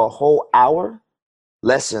I could do a whole hour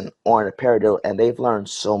lesson on a paradiddle, and they've learned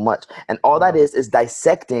so much. And all that Wow. is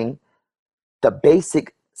dissecting the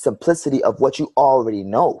basic simplicity of what you already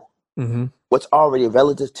know, Mm-hmm. what's already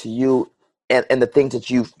relative to you, and the things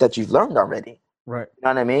that you've learned already. Right. You know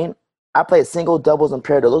what I mean? I play single, doubles, and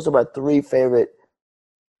paradiddle. Those are my three favorite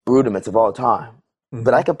rudiments of all time.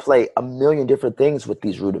 But I Mm-hmm. can play a million different things with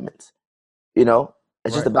these rudiments. You know,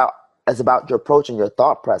 it's just Right. about your approach and your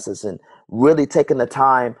thought process and really taking the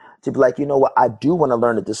time to be like, you know what, I do want to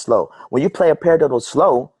learn it this slow. When you play a paradiddle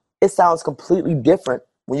slow, it sounds completely different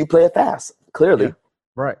when you play it fast, Yeah. clearly.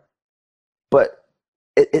 Right. But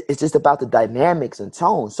it's just about the dynamics and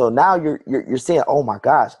tone. So now you're saying, oh my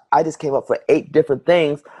gosh, I just came up for 8 different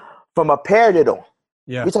things from a paradiddle.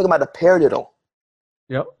 Yeah. We're talking about a paradiddle.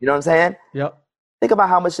 Yep. You know what I'm saying? Yep. Think about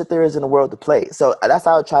how much shit there is in the world to play. So that's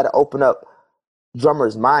how I try to open up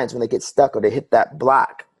drummers' minds when they get stuck or they hit that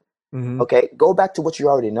block. Mm-hmm. Okay, go back to what you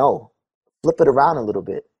already know. Flip it around a little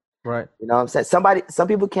bit. Right. You know what I'm saying? Some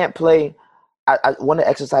people can't play. One of the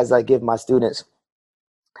exercises I give my students,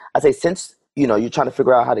 I say, since you're trying to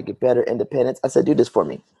figure out how to get better independence, I said, do this for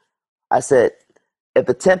me. I said, if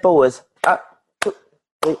the tempo is up, 2,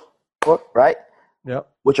 3, 4, right? Yep.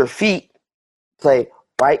 With your feet, play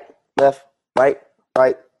right, left, right,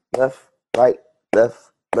 right, left, right,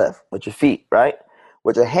 left, left. With your feet, right?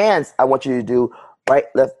 With your hands, I want you to do right,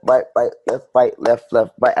 left, right, right, left, right, left,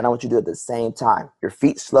 left, right. And I want you to do it at the same time. Your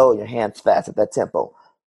feet slow, your hands fast at that tempo.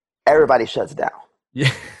 Everybody shuts down.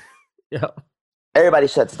 Yeah. Yep. Everybody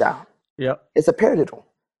shuts down. Yep. It's a paradiddle.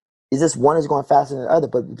 It's just one is going faster than the other,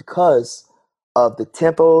 but because of the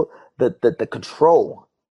tempo, the control,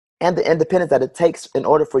 and the independence that it takes in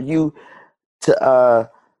order for you to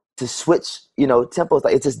switch, tempos.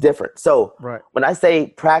 Like, it's just different. So Right. when I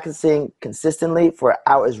say practicing consistently for an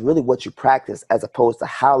hour is really what you practice as opposed to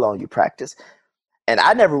how long you practice. And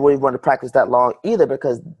I never really wanted to practice that long either,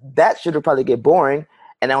 because that should probably get boring.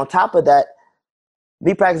 And on top of that,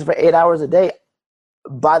 me practicing for 8 hours a day,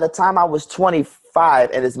 by the time I was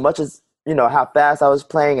 25, and as much as, how fast I was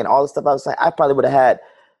playing and all the stuff I was saying, I probably would have had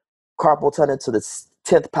carpal tunnel to the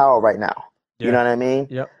 10th power right now. Yeah. You know what I mean?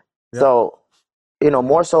 Yep. So,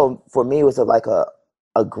 more so for me, it was like a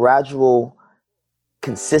gradual,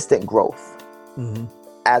 consistent growth, Mm-hmm.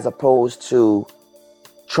 as opposed to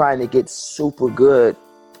trying to get super good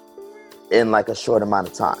in like a short amount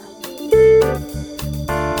of time.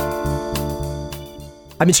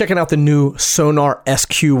 I've been checking out the new Sonar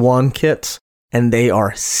SQ1 kits, and they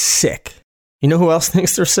are sick. You know who else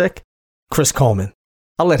thinks they're sick? Chris Coleman.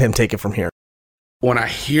 I'll let him take it from here. When I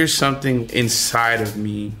hear something inside of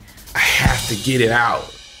me, I have to get it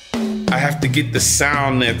out. I have to get the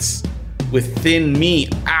sound that's within me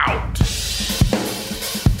out.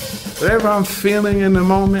 Whatever I'm feeling in the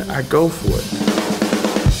moment, I go for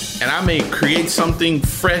it. And I may create something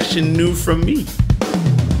fresh and new from me.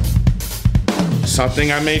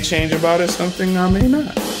 Something I may change about it, something I may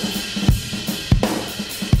not.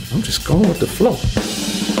 I'm just going with the flow.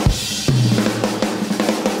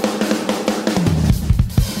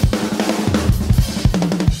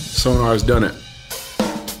 Sonar's done it.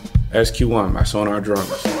 SQ1 by Sonar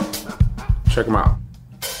Drummers. Check them out.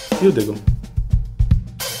 You'll dig them.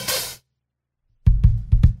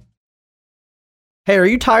 Hey, are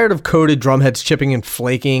you tired of coated drumheads chipping and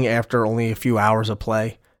flaking after only a few hours of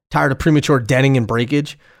play? Tired of premature denting and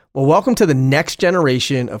breakage? Well, welcome to the next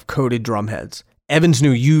generation of coated drumheads, Evans'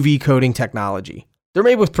 new UV coating technology. They're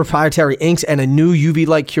made with proprietary inks and a new UV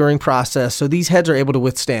light curing process, so these heads are able to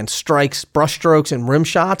withstand strikes, brush strokes, and rim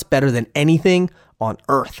shots better than anything on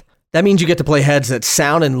Earth. That means you get to play heads that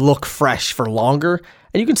sound and look fresh for longer,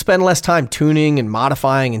 and you can spend less time tuning and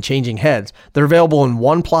modifying and changing heads. They're available in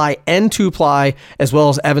 1-ply and 2-ply, as well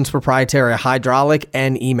as Evans' proprietary hydraulic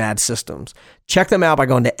and EMAD systems. Check them out by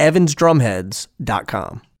going to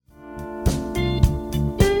evansdrumheads.com.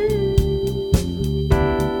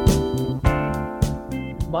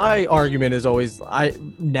 My argument is always, I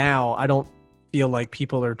don't feel like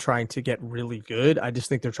people are trying to get really good. I just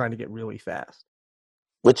think they're trying to get really fast.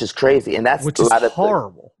 Which is crazy. And that's Which a is lot of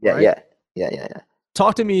horrible. Yeah, right? yeah.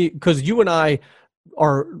 Talk to me, because you and I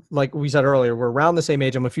are, like we said earlier, we're around the same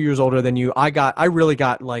age. I'm a few years older than you. I really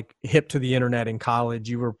got like hip to the internet in college.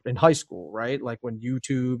 You were in high school, right? Like when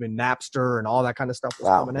YouTube and Napster and all that kind of stuff was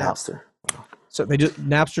coming out. Napster. So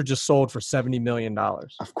Napster just sold for $70 million.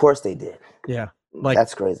 Of course they did. Yeah. Like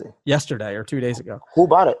that's crazy. Yesterday or 2 days ago. Who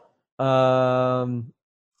bought it?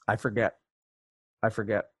 I forget. I'll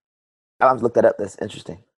have to look that up. That's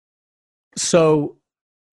interesting. So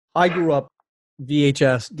I grew up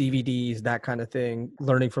VHS, DVDs, that kind of thing,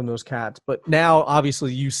 learning from those cats. But now,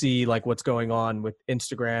 obviously, you see like what's going on with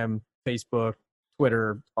Instagram, Facebook,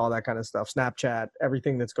 Twitter, all that kind of stuff, Snapchat,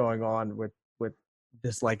 everything that's going on with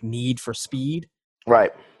this like need for speed.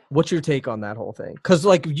 Right. What's your take on that whole thing? Because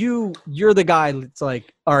like you're the guy that's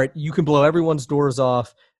like, all right, you can blow everyone's doors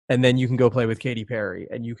off, and then you can go play with Katy Perry,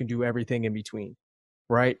 and you can do everything in between,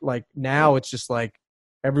 right? Like now, it's just like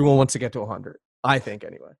everyone wants to get to 100. I think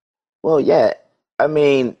anyway. Well, yeah. I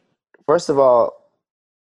mean, first of all,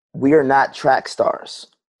 we are not track stars.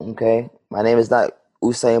 Okay, my name is not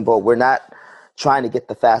Usain Bolt. We're not trying to get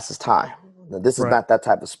the fastest time. This is not that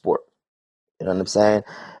type of sport. You know what I'm saying?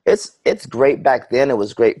 It's great back then. It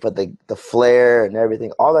was great for the flair and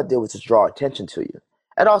everything. All I did was just draw attention to you.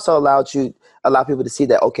 It also allowed people to see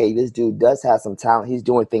that, okay, this dude does have some talent. He's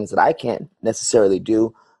doing things that I can't necessarily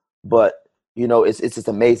do, but it's just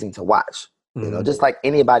amazing to watch. Mm-hmm. Just like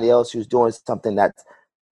anybody else who's doing something that's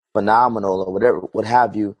phenomenal or whatever, what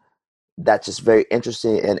have you, that's just very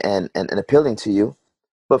interesting and appealing to you.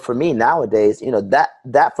 But for me nowadays,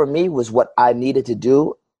 that for me was what I needed to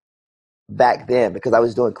do back then, because I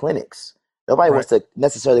was doing clinics. Nobody wants to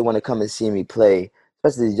necessarily want to come and see me play,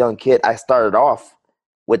 especially as a young kid. I started off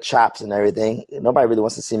with chops and everything. Nobody really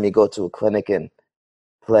wants to see me go to a clinic and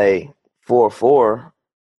play 4/4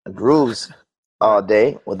 grooves all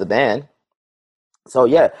day with the band. So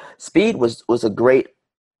yeah, speed was a great.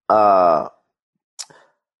 It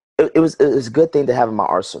was a good thing to have in my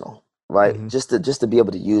arsenal, right? Mm-hmm. Just to be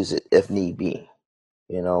able to use it if need be,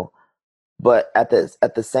 But at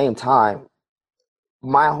the same time,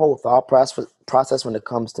 my whole thought process when it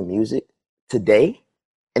comes to music today,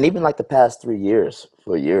 and even like the past 4 years,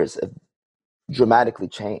 have dramatically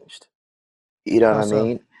changed. You know How what I so?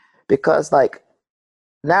 mean? Because like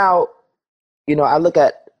now, I look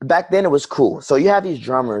at back then it was cool. So you have these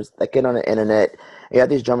drummers that get on the internet. You have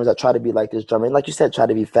these drummers that try to be like this drummer, and like you said, try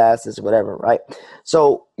to be fastest, whatever, right?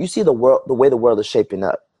 So you see the way the world is shaping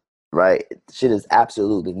up, right? Shit is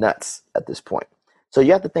absolutely nuts at this point. So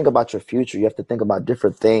you have to think about your future. You have to think about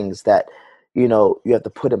different things that, you have to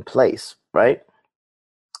put in place, right?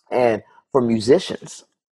 And for musicians,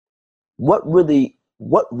 what really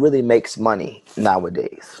makes money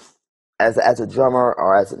nowadays as a drummer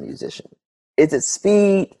or as a musician? Is it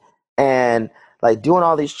speed and like doing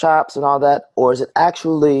all these chops and all that, or is it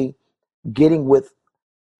actually getting with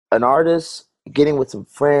an artist, getting with some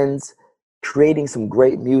friends, creating some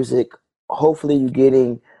great music? Hopefully, you're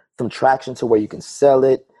getting some traction to where you can sell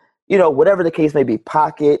it. Whatever the case may be,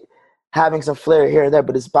 pocket, having some flair here and there,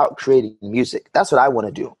 but it's about creating music. That's what I want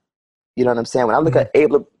to do. You know what I'm saying? When I look at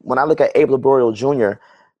Abe Laboriel Jr.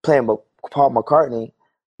 playing with Paul McCartney,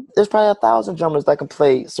 there's probably 1,000 drummers that can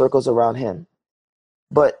play circles around him.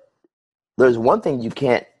 But there's one thing you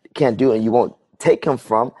can't do, and you won't take him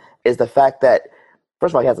from, is the fact that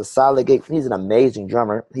first of all, he has a solid gig. He's an amazing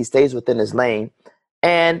drummer. He stays within his lane,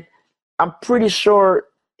 and I'm pretty sure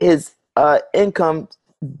his income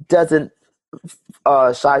doesn't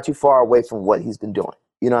shy too far away from what he's been doing.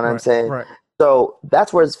 You know what I'm Right, saying? right. So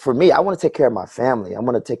that's where it's for me. I want to take care of my family. I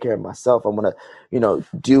want to take care of myself. I want to,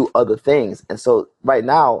 do other things. And so right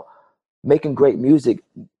now, making great music,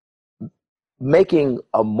 making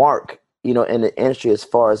a mark, in the industry as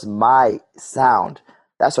far as my sound,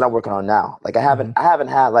 that's what I'm working on now. Like I haven't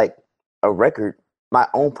had like a record, my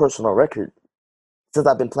own personal record, since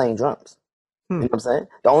I've been playing drums. You know what I'm saying?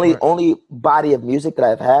 The only Right. only body of music that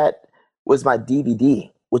I've had was my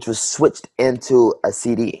DVD, which was switched into a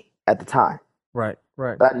CD at the time. Right,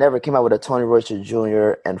 right. But I never came out with a Tony Royce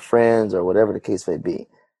Jr. and Friends or whatever the case may be.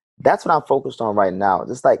 That's what I'm focused on right now.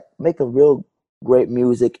 Just like making real great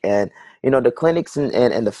music, and the clinics and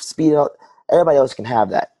the speed up, everybody else can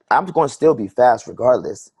have that. I'm going to still be fast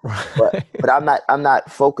regardless, but I'm not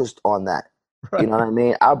focused on that. You know what I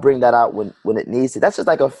mean? I'll bring that out when it needs to. That's just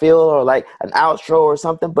like a fill or like an outro or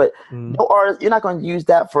something. But Mm, no artist, you're not going to use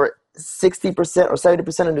that for 60% or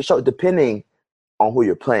 70% of the show, depending on who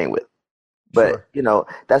you're playing with. But sure.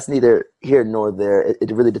 that's neither here nor there.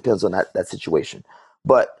 It really depends on that situation.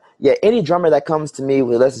 But yeah, any drummer that comes to me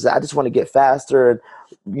with lessons, I just want to get faster and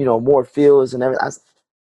more feels and everything.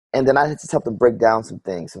 And then I just help them break down some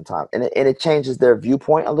things sometimes, and it changes their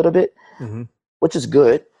viewpoint a little bit, Hmm. which is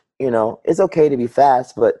good. It's okay to be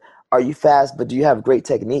fast, but are you fast? But do you have great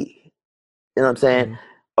technique? You know what I'm saying? Hmm.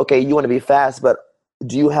 Okay, you want to be fast, but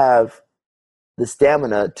do you have the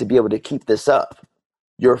stamina to be able to keep this up?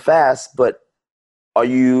 You're fast, but are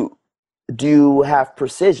you do you have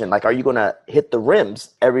precision? Like, are you going to hit the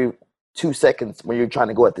rims every 2 seconds when you're trying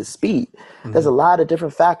to go at this speed? There's Hmm. a lot of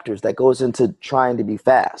different factors that goes into trying to be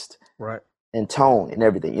fast Right. and tone and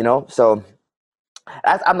everything. So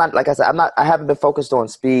I'm not, like I said, I haven't been focused on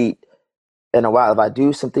speed in a while. If I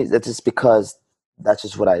do some things, that's just because that's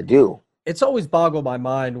just what I do. It's always boggled my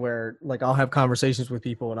mind where like I'll have conversations with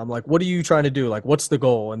people and I'm like, what are you trying to do? Like, what's the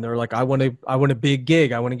goal? And they're like, I want a big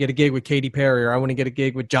gig. I want to get a gig with Katy Perry, or I want to get a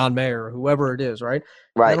gig with John Mayer, or whoever it is. Right.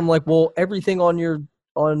 And Right. I'm like, well, everything on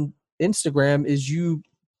Instagram is you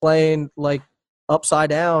playing like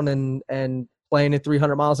upside down and playing at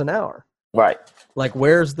 300 miles an hour. Right. Like,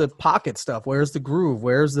 where's the pocket stuff? Where's the groove?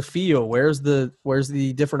 Where's the feel? Where's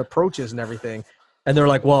the different approaches and everything? And they're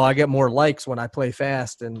like, well, I get more likes when I play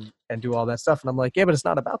fast and do all that stuff. And I'm like, yeah, but it's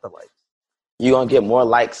not about the likes. You're going to get more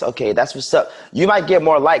likes. Okay, that's what's up. You might get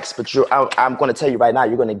more likes, but I'm going to tell you right now,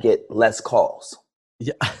 you're going to get less calls.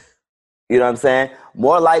 Yeah. You know what I'm saying?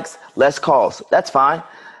 More likes, less calls. That's fine.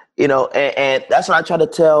 And that's what I try to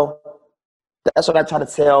tell. That's what I try to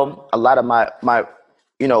tell a lot of my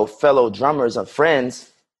fellow drummers and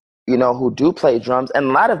friends, who do play drums. And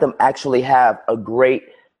a lot of them actually have a great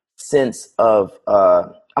sense of,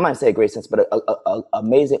 I'm not going to say a great sense, but a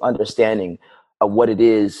amazing understanding of what it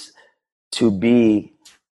is to be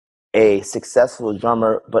a successful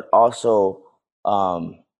drummer, but also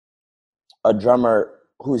a drummer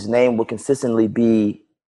whose name will consistently be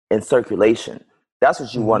in circulation. That's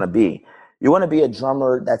what you want to be. You want to be a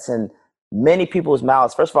drummer that's in many people's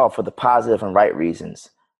mouths, first of all, for the positive and right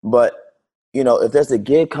reasons. But, if there's a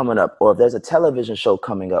gig coming up, or if there's a television show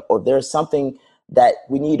coming up, or if there's something that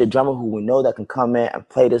we need a drummer who we know that can come in and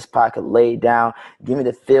play this pocket, lay down, give me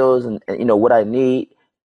the feels and what I need.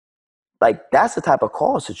 Like, that's the type of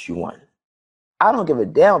calls that you want. I don't give a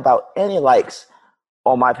damn about any likes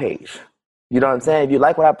on my page. You know what I'm saying? If you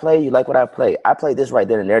like what I play, you like what I play. I play this right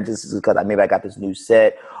then and there just because maybe I got this new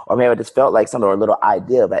set, or maybe I just felt like something or a little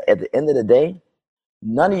idea. But at the end of the day,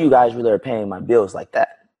 none of you guys really are paying my bills like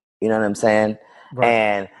that. You know what I'm saying?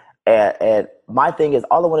 Right. And my thing is,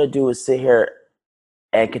 all I want to do is sit here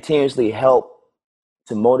and continuously help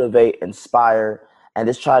to motivate, inspire, and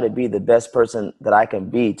just try to be the best person that I can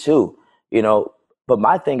be too. You know, but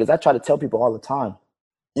my thing is, I try to tell people all the time,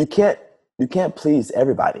 you can't please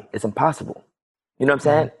everybody. It's impossible. You know what I'm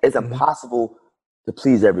saying? It's impossible to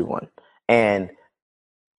please everyone. And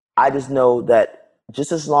I just know that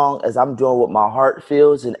just as long as I'm doing what my heart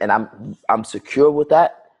feels and I'm secure with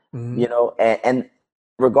that, you know, and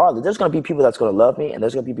regardless, there's going to be people that's going to love me and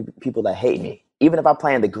there's going to be people that hate me. Even if I'm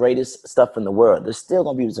playing the greatest stuff in the world, there's still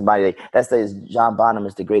going to be somebody that says John Bonham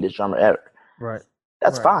is the greatest drummer ever. Right.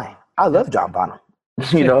 That's fine. I love John Bonham.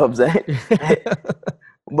 You know what I'm saying?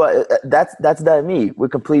 But that's not me. We're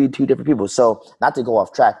completely two different people. So not to go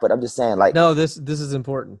off track, but I'm just saying, like, No, this is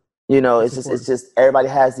important. you know, it's just everybody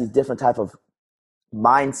has these different type of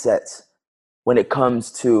mindsets when it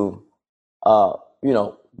comes to you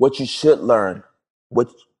know, what you should learn,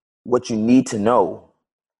 what you need to know.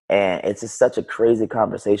 And it's just such a crazy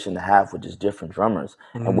conversation to have with just different drummers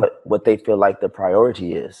and what they feel like the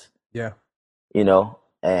priority is. Yeah. You know,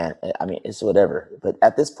 and I mean, it's whatever. But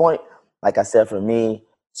at this point, like I said, for me,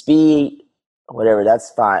 speed, whatever,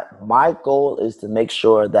 that's fine. My goal is to make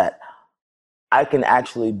sure that I can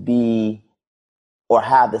actually be or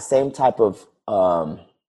have the same type of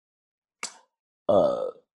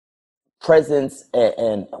presence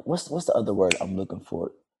and what's the other word I'm looking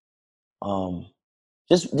for?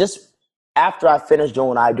 Just after I finish doing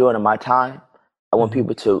what I do in my time, I want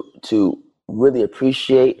people to really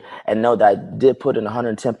appreciate and know that I did put in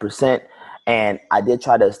 110%, and I did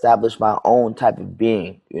try to establish my own type of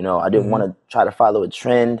being. You know, I didn't want to try to follow a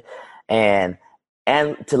trend, and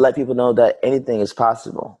to let people know that anything is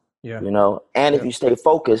possible. Yeah. You know, and if you stay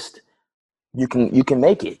focused, you can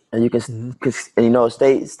make it, and you can you know,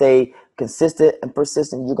 stay consistent and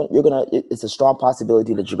persistent. You're gonna it's a strong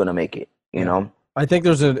possibility that you're gonna make it. You know. I think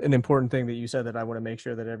there's an important thing that you said that I want to make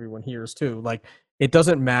sure that everyone hears too. Like, it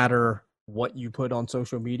doesn't matter what you put on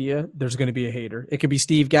social media. There's going to be a hater. It could be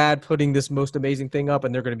Steve Gadd putting this most amazing thing up,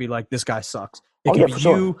 and they're going to be like, "This guy sucks." It could be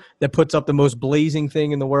you that puts up the most blazing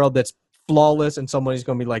thing in the world that's flawless, and somebody's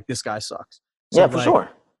going to be like, "This guy sucks." So, for sure.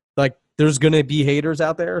 Like, there's going to be haters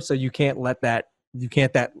out there, so you can't let that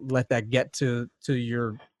get to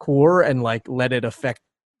your core and like let it affect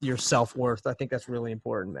your self-worth. I think that's really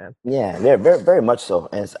important, man. Yeah, very, very, very much so.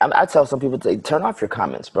 And I tell some people to turn off your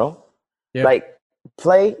comments, bro. Yeah. Like,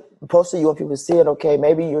 post it, you want people to see it, okay?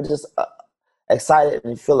 Maybe you're just excited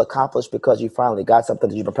and you feel accomplished because you finally got something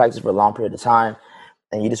that you've been practicing for a long period of time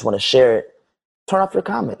and you just want to share it. Turn off your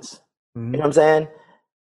comments. You know what I'm saying?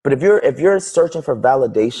 But if you're searching for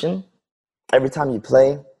validation every time you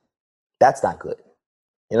play, that's not good.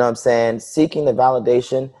 You know what I'm saying? Seeking the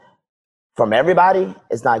validation from everybody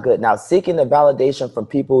is not good. Now, seeking the validation from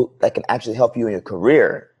people that can actually help you in your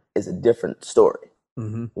career is a different story.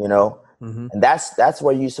 You know, and that's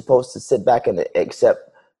where you're supposed to sit back and accept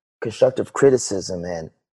constructive criticism and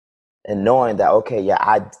knowing that, okay, yeah,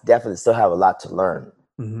 I definitely still have a lot to learn.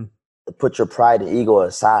 Put your pride and ego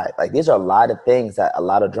aside. Like, these are a lot of things that a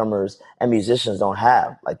lot of drummers and musicians don't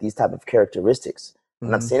have, like these type of characteristics.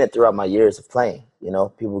 And I've seen it throughout my years of playing. You know,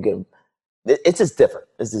 people get. It's just different.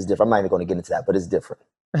 It's just different. I'm not even going to get into that, but it's different.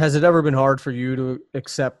 Has it ever been hard for you to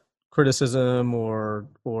accept criticism or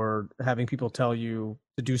having people tell you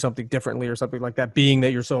to do something differently or something like that, being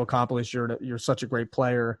that you're so accomplished, you're such a great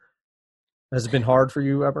player? Has it been hard for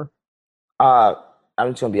you ever? I'm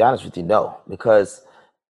just going to be honest with you, no, because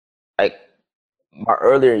like my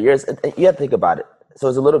earlier years, you have to think about it. So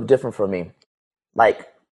it's a little different for me. Like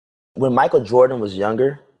when Michael Jordan was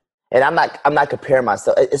younger, and I'm not comparing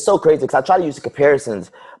myself. It's so crazy because I try to use the comparisons,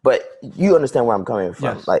 but you understand where I'm coming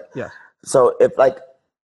from. Yes. Like, yes. So if like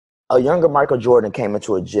a younger Michael Jordan came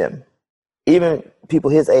into a gym, even people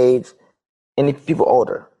his age and people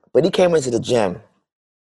older, but he came into the gym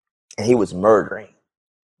and he was murdering,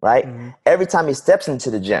 right? Every time he steps into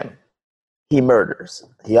the gym, he murders.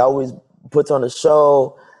 He always puts on a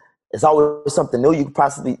show. It's always something new you could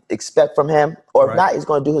possibly expect from him. Or if not, he's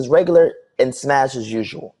going to do his regular and smash as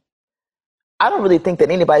usual. I don't really think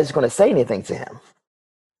that anybody's going to say anything to him,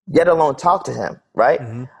 yet alone talk to him, right?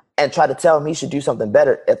 And try to tell him he should do something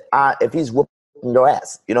better if he's whooping your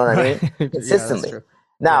ass. You know what I mean? Consistently.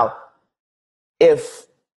 Now, if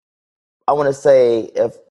I want to say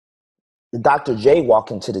if Dr. J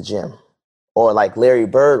walked into the gym, or like Larry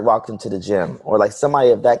Bird walked into the gym, or like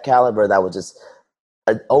somebody of that caliber that was just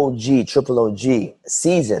an OG, triple OG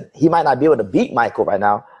season. He might not be able to beat Michael right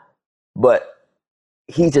now, but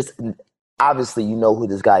he just, obviously, you know who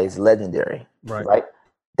this guy is, legendary, right?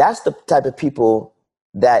 That's the type of people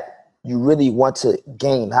that you really want to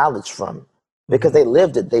gain knowledge from, because they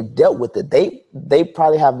lived it, they've dealt with it. They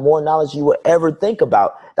probably have more knowledge you would ever think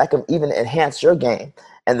about that can even enhance your game.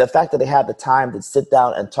 And the fact that they have the time to sit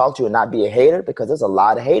down and talk to you and not be a hater, because there's a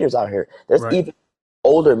lot of haters out here. There's even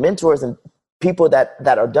older mentors and people that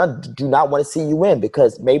are done do not want to see you win,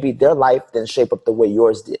 because maybe their life didn't shape up the way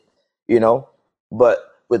yours did, you know? But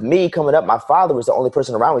with me coming up, my father was the only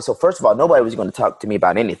person around me. So first of all, nobody was going to talk to me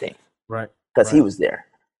about anything, right? Because he was there,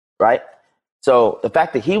 right? So the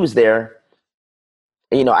fact that he was there,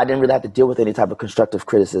 you know, I didn't really have to deal with any type of constructive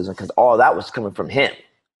criticism, because all that was coming from him.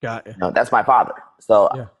 Got it. You know, that's my father.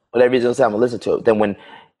 So whatever he's going to say, I'm going to listen to it. Then when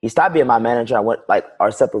he stopped being my manager, I went like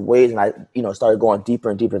our separate ways, and I, you know, started going deeper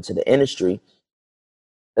and deeper into the industry.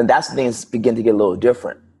 And that's when things begin to get a little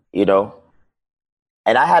different, you know.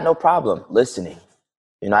 And I had no problem listening.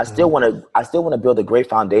 You know, I still want to build a great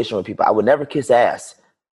foundation with people. I would never kiss ass,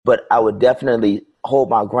 but I would definitely hold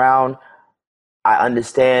my ground. I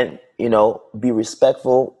understand, you know, be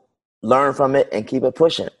respectful, learn from it, and keep it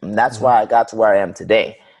pushing. And that's why I got to where I am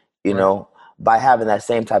today, you know, by having that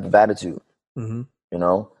same type of attitude, you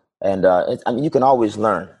know. And I mean, you can always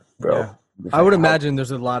learn, bro. Yeah. I would imagine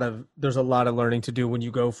there's a lot of learning to do when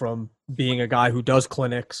you go from being a guy who does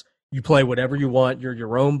clinics, you play whatever you want, you're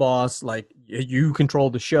your own boss, like you control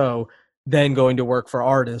the show, then going to work for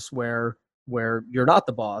artists where you're not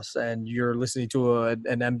the boss and you're listening to an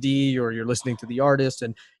MD, or you're listening to the artist,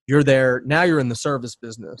 and you're there. Now you're in the service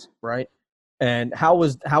business, right? And how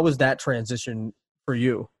was that transition for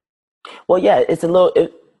you? Well, yeah, it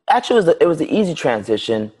was an easy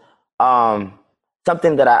transition.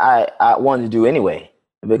 Something that I wanted to do anyway,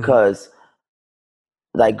 because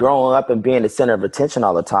like growing up and being the center of attention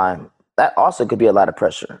all the time, that also could be a lot of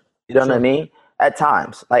pressure. You know what I mean? At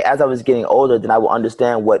times, like as I was getting older, then I would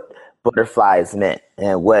understand what butterflies meant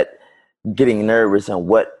and what getting nervous and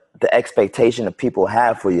what the expectation of people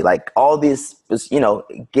have for you. Like all this was, you know,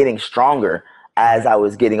 getting stronger as I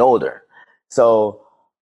was getting older. So,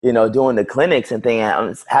 you know, doing the clinics and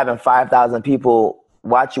things, having 5,000 people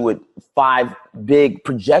watch you with 5 big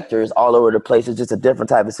projectors all over the place is just a different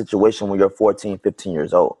type of situation when you're 14, 15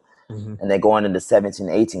 years old. And they're going into 17,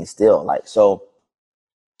 18 still. Like, so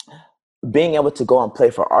being able to go and play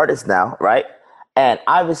for artists now, right? And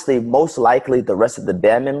obviously, most likely the rest of the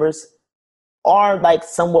band members are like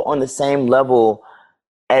somewhat on the same level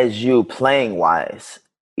as you playing wise.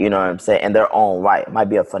 You know what I'm saying? In their own right. It might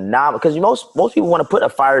be a phenomenal, because most people want to put a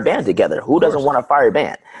fire band together. Who doesn't want a fire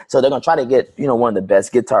band? So they're going to try to get, you know, one of the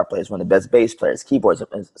best guitar players, one of the best bass players, keyboards,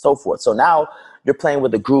 and so forth. So now you're playing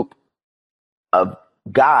with a group of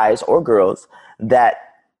guys or girls that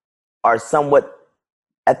are somewhat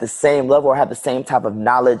at the same level or have the same type of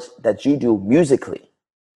knowledge that you do musically.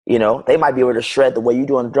 You know, they might be able to shred the way you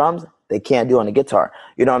do on the drums. They can't do on the guitar.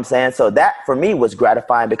 You know what I'm saying? So that for me was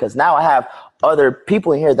gratifying, because now I have other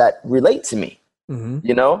people in here that relate to me,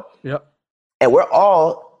 you know? Yep. And we're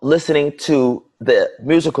all listening to the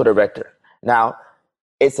musical director. Now,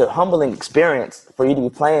 it's a humbling experience for you to be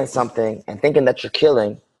playing something and thinking that you're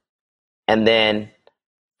killing, and then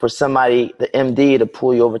for somebody, the MD, to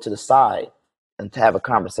pull you over to the side and to have a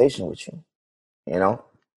conversation with you, you know?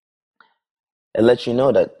 It lets you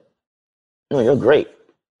know that, no, you're great.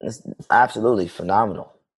 It's absolutely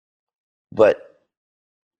phenomenal. But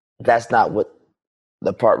that's not what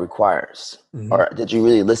the part requires. Or did you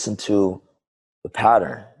really listen to the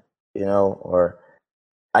pattern, you know? Or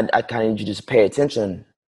I kind of need you to just pay attention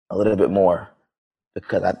a little bit more,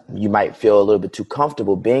 because you might feel a little bit too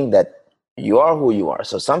comfortable being that you are who you are.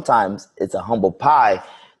 So sometimes it's a humble pie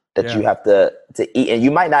that you have to eat, and you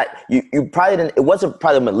might not, you probably didn't, it wasn't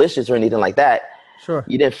probably malicious or anything like that. Sure.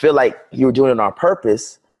 You didn't feel like you were doing it on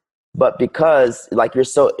purpose, but because like you're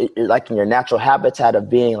like in your natural habitat of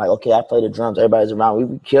being like, okay, I play the drums, everybody's around, we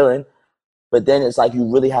be killing. But then it's like you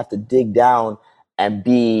really have to dig down and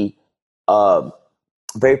be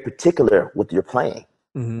very particular with your playing.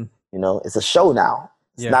 You know, it's a show now.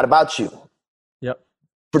 It's not about you. Yep.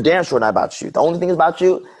 For damn sure not about you. The only thing about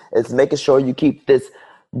you is making sure you keep this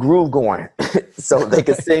groove going so they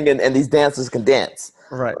can sing and these dancers can dance.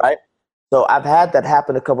 Right. So I've had that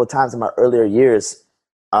happen a couple of times in my earlier years.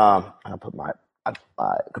 I put my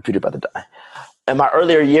computer about to die. In my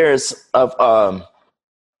earlier years of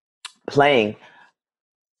playing,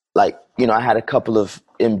 like, you know, I had a couple of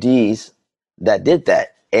MDs that did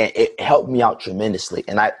that, and it helped me out tremendously.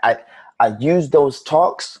 And I used those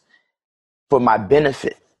talks for my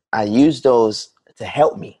benefit. I used those to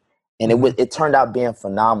help me, and it turned out being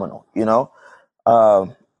phenomenal.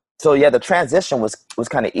 So yeah, the transition was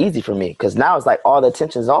kind of easy for me because now it's like all the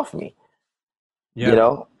attention's off me. Yeah.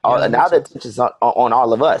 Now that the makes sense. attention's on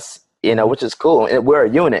all of us. Which is cool, and we're a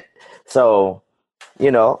unit. So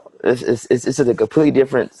it's a completely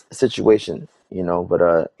different situation.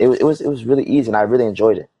 But it was really easy, and I really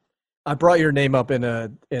enjoyed it. I brought your name up in a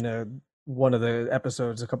one of the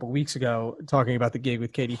episodes a couple of weeks ago talking about the gig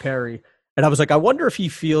with Katy Perry, and I was like, I wonder if he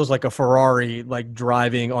feels like a Ferrari, like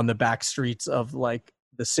driving on the back streets of like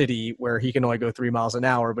the city where he can only go 3 miles an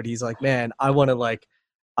hour, but he's like, man, I want to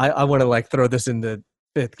I want to like throw this into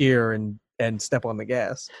fifth gear and step on the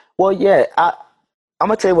gas. Well, yeah, I'm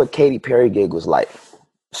gonna tell you what Katy Perry gig was like.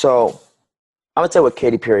 So I'm gonna tell you what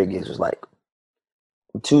Katy Perry gigs was like.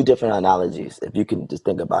 Two different analogies, if you can just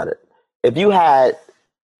think about it. If you had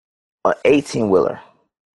an 18-wheeler,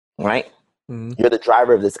 right? Mm-hmm. You're the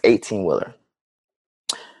driver of this 18-wheeler.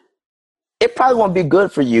 It probably won't be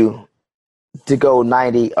good for you to go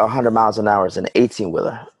 90 or 100 miles an hour as an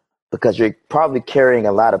 18-wheeler because you're probably carrying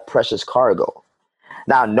a lot of precious cargo.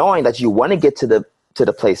 Now, knowing that you want to get to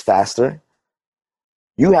the place faster,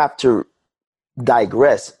 you have to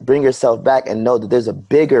digress, bring yourself back, and know that there's a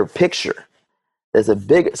bigger picture. There's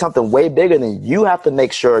something way bigger than you have to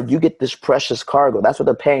make sure you get this precious cargo. That's what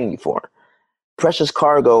they're paying you for. Precious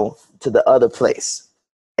cargo to the other place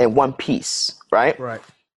in one piece, right? Right.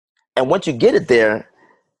 And once you get it there,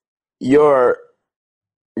 your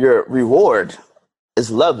reward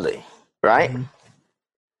is lovely, right? Mm-hmm.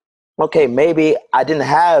 Okay, maybe I didn't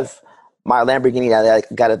have my Lamborghini that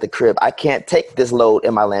I got at the crib. I can't take this load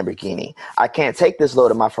in my Lamborghini. I can't take this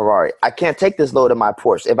load in my Ferrari. I can't take this load in my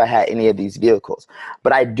Porsche if I had any of these vehicles.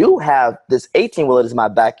 But I do have this 18-wheeler in my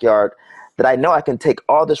backyard that I know I can take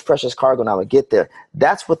all this precious cargo and I would get there.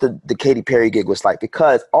 That's what the Katy Perry gig was like,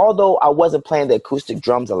 because although I wasn't playing the acoustic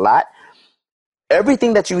drums a lot,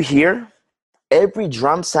 everything that you hear, every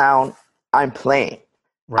drum sound I'm playing.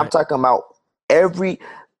 Right. I'm talking about every...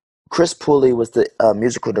 Chris Pooley was the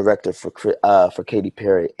musical director for Katy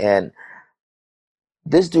Perry, and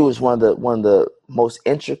this dude is one of the most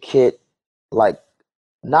intricate, like,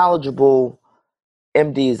 knowledgeable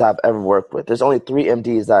MDs I've ever worked with. There's only 3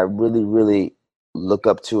 MDs that I really, really look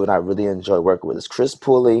up to and I really enjoy working with. It's Chris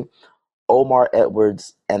Pooley, Omar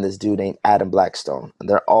Edwards, and this dude named Adam Blackstone. And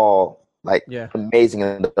they're all amazing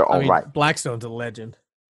in their own right. Blackstone's a legend.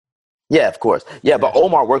 Yeah, of course. Yeah, but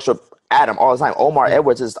Omar works with Adam all the time. Omar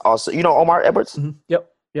Edwards is also, Omar Edwards? Mm-hmm. Yep.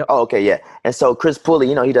 Oh, okay, yeah. And so Chris Pooley,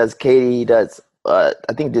 he does Katy, he does, I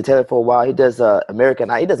think did Taylor for a while. He does American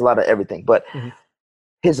Idol. He does a lot of everything. But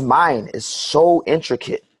his mind is so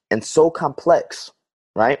intricate and so complex,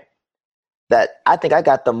 right? That I think I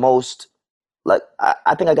got the most,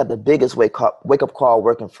 I think I got the biggest wake up call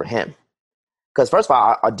working for him. Because first of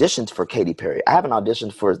all, I auditioned for Katy Perry. I haven't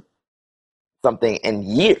auditioned for something in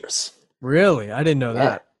years. Really? I didn't know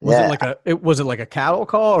that. Was it like a cattle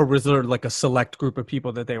call, or was there like a select group of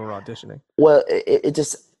people that they were auditioning? Well, it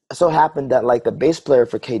just so happened that like the bass player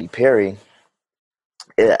for Katy Perry,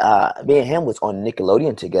 me and him was on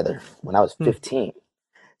Nickelodeon together when I was 15.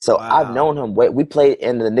 So wow. I've known him. We played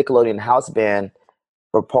in the Nickelodeon house band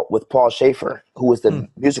with Paul Schaefer, who was the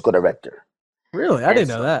musical director. Really? I didn't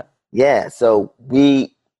know that. Yeah. So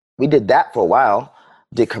we did that for a while.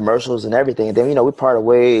 Did commercials and everything. And then, we parted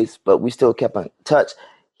ways, but we still kept in touch.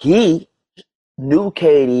 He knew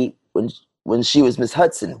Katy when she was Miss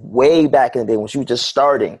Hudson, way back in the day when she was just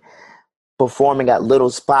starting, performing at little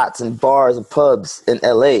spots and bars and pubs in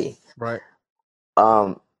LA. Right.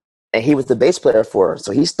 And he was the bass player for her.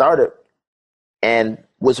 So he started and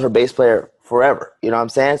was her bass player forever. You know what I'm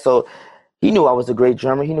saying? So he knew I was a great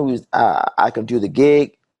drummer. He knew I could do the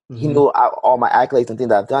gig. He knew all my accolades and things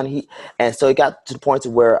that I've done. And so it got to the point to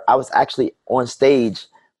where I was actually on stage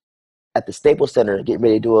at the Staples Center getting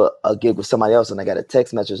ready to do a gig with somebody else. And I got a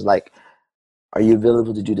text message like, are you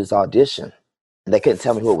available to do this audition? And they couldn't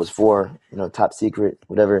tell me who it was for, top secret,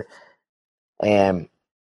 whatever. And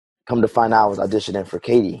come to find out I was auditioning for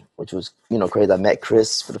Katy, which was, crazy. I met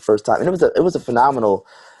Chris for the first time. And it was a phenomenal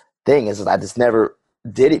thing. It's just, I just never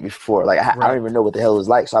did it before. Like, I don't even know what the hell it was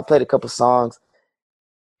like. So I played a couple songs.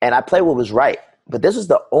 And I played what was right. But this was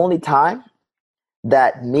the only time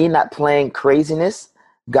that me not playing craziness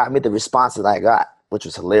got me the response that I got, which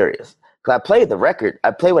was hilarious. Because I played the record. I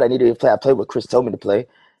played what I needed to play. I played what Chris told me to play.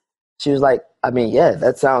 She was like, yeah,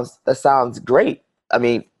 that sounds great.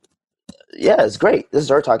 Yeah, it's great. This is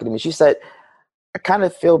her talking to me. She said, I kind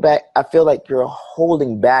of feel like you're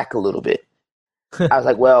holding back a little bit. I was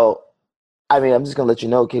like, well, I'm just going to let you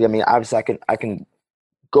know, Katy. Obviously I can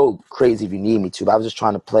go crazy if you need me to, but I was just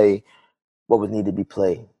trying to play what would need to be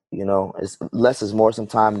played. You know, it's less is more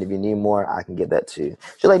sometimes, and if you need more, I can give that to you.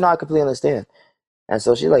 She's like, no, I completely understand. And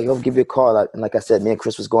so she's like, I'll give you a call. And like I said, me and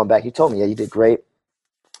Chris was going back. He told me, yeah, you did great.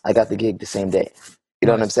 I got the gig the same day. You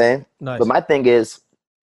know what I'm saying? Nice. But my thing is,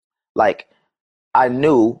 like, I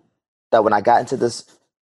knew that when I got into this,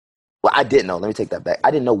 well, I didn't know. Let me take that back.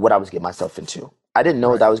 I didn't know what I was getting myself into. I didn't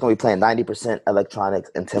know that I was going to be playing 90%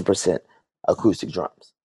 electronics and 10% acoustic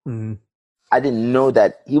drums. Mm-hmm. I didn't know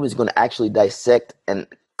that he was going to actually dissect and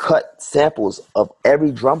cut samples of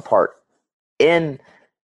every drum part in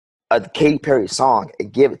a Katy Perry song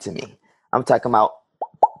and give it to me. I'm talking about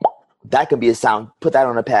that could be a sound. Put that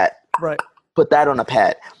on a pad. Right. Put that on a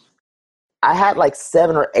pad. I had like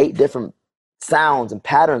 7 or 8 different sounds and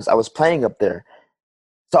patterns I was playing up there.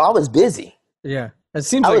 So I was busy. Yeah. It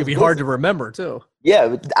seems like it'd be hard to remember too.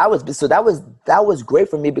 Yeah, I was. So that was great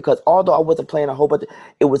for me because although I wasn't playing a whole bunch,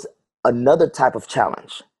 it was another type of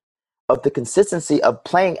challenge of the consistency of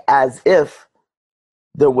playing as if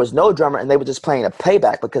there was no drummer and they were just playing a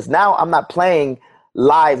playback, because now I'm not playing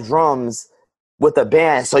live drums with a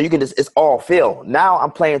band. So you can just, it's all fill. Now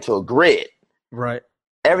I'm playing to a grid. Right.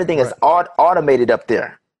 Everything is automated up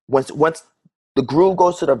there. Once the groove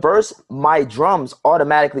goes to the verse, my drums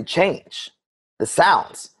automatically change the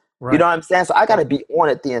sounds. Right. You know what I'm saying? So I got to be on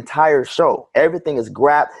it the entire show. Everything is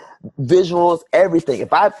grabbed, visuals, everything.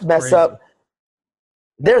 If I mess up,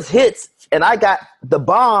 there's hits and I got the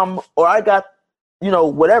bomb or I got,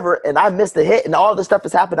 whatever, and I missed the hit and all this stuff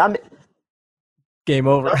has happened. Game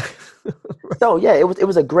over. So yeah, it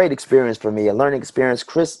was a great experience for me, a learning experience.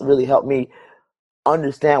 Chris really helped me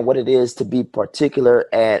understand what it is to be particular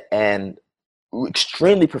and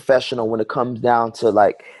extremely professional when it comes down to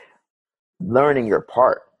like learning your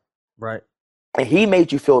part. Right. And he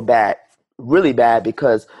made you feel bad, really bad,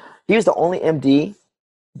 because he was the only MD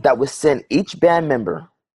that would send each band member,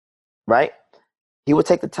 right? He would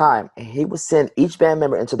take the time and he would send each band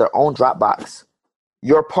member into their own Dropbox.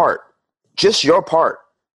 Your part, just your part,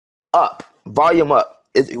 up, volume up,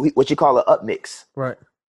 is what you call an up mix. Right.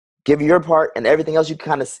 Give you your part and everything else you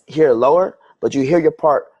kind of hear lower, but you hear your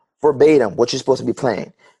part verbatim, what you're supposed to be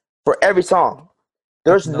playing for every song.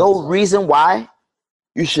 There's no reason why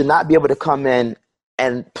you should not be able to come in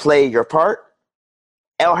and play your part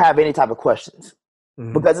and don't have any type of questions,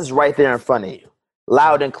 because it's right there in front of you,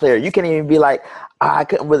 loud and clear. You can't even be like, I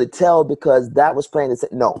couldn't really tell because that was playing this.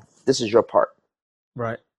 No, this is your part.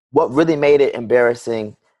 Right. What really made it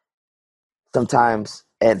embarrassing sometimes,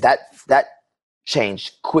 and that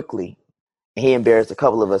changed quickly. He embarrassed a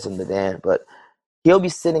couple of us in the band, but he'll be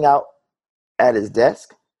sitting out at his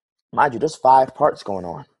desk. Mind you, there's 5 parts going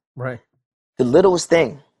on. Right. The littlest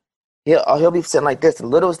thing, he'll be sitting like this. The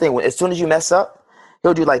littlest thing, as soon as you mess up,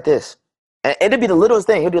 he'll do like this. And it'll be the littlest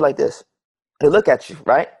thing. He'll do like this. He'll look at you,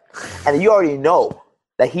 right? And you already know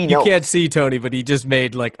that he knows. You can't see Tony, but he just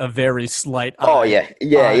made like a very slight eye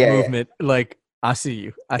movement. Yeah. Like, I see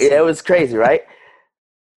you. It was crazy, right?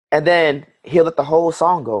 And then he'll let the whole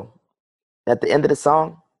song go. At the end of the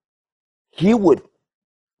song, he would,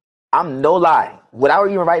 I'm no lie, without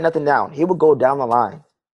even writing nothing down, he would go down the line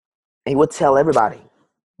and he would tell everybody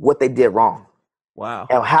what they did wrong. Wow.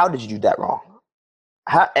 And how did you do that wrong?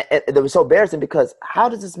 And it was so embarrassing because how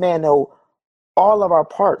does this man know all of our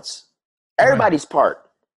parts? Everybody's part.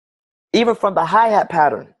 Even from the hi-hat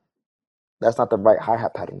pattern. That's not the right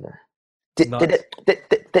hi-hat pattern there.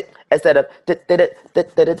 Instead of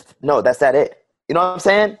no, that's not it. You know what I'm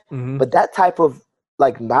saying? Mm-hmm. But that type of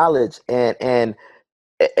like knowledge and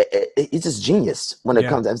it's just genius when it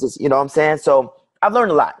comes to emphasis. You know what I'm saying? So I've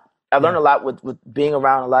learned a lot. I've learned a lot with being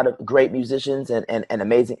around a lot of great musicians and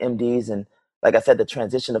amazing MDs. And like I said, the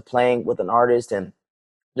transition of playing with an artist and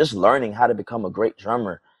just learning how to become a great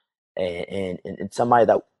drummer and somebody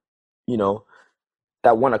that,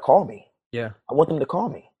 that want to call me. Yeah. I want them to call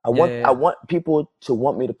me. I want people to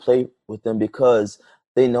want me to play with them because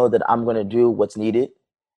they know that I'm going to do what's needed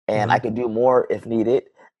and I can do more if needed.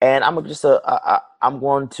 And I'm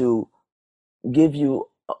going to give you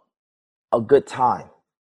a good time.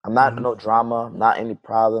 I'm not no drama, not any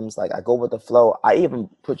problems. Like I go with the flow. I even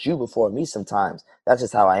put you before me sometimes. That's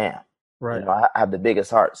just how I am. Right. I have the biggest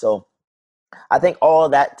heart. So I think all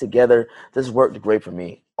that together just worked great for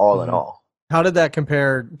me, all in all. How did that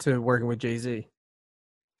compare to working with Jay-Z?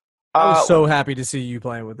 I was so happy to see you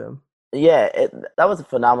playing with him. Yeah, that was a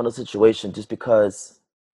phenomenal situation just because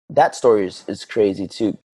that story is crazy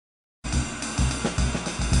too.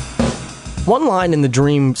 one line in the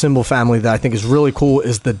Dream Symbol family that I think is really cool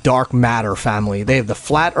is the Dark Matter family. They have the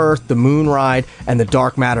Flat Earth, the Moon Ride, and the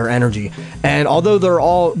Dark Matter energy. And although they're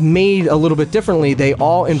all made a little bit differently, they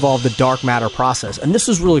all involve the dark matter process. And this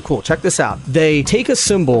is really cool. Check this out. They take a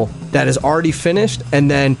symbol that is already finished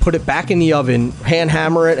and then put it back in the oven, hand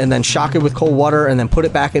hammer it, and then shock it with cold water, and then put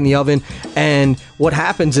it back in the oven. And what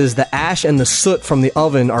happens is the ash and the soot from the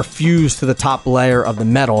oven are fused to the top layer of the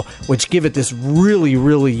metal, which give it this really,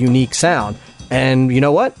 really unique sound. And you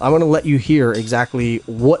know what? I want to let you hear exactly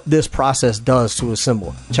what this process does to a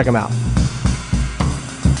cymbal. Check them out.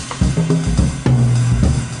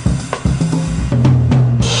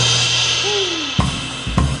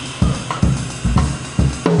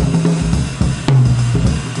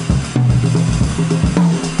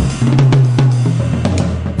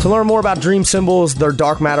 To learn more about Dream Cymbals, their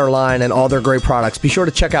Dark Matter line, and all their great products, be sure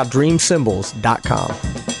to check out dreamcymbals.com.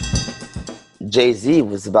 Jay-Z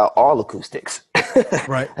was about all acoustics.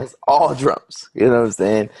 Right. That's all drums. You know what I'm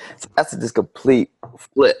saying? So that's just complete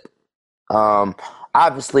flip.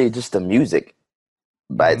 Obviously, just the music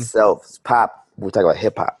by itself, it's pop. We're talking about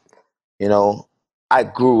hip hop. You know, I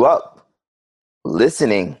grew up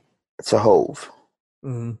listening to Hove,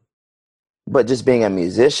 but just being a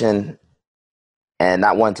musician and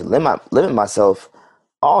not wanting to limit myself,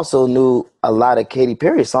 also knew a lot of Katy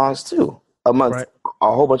Perry songs too, amongst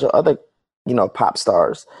a whole bunch of other, pop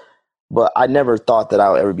stars. But I never thought that I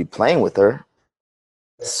would ever be playing with her.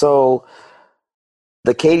 So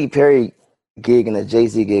the Katy Perry gig and the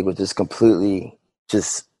Jay-Z gig was just completely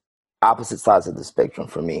just opposite sides of the spectrum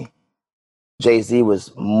for me. Jay-Z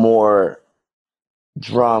was more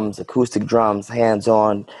drums, acoustic drums,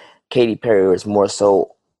 hands-on. Katy Perry was more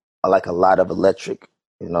so like a lot of electric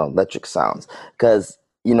sounds. Because,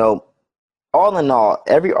 all in all,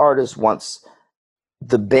 every artist wants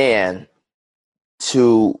the band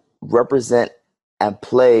to represent and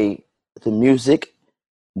play their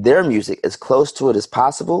music as close to it as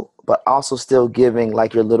possible, but also still giving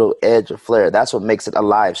like your little edge or flair. That's what makes it a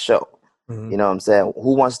live show. You know what I'm saying?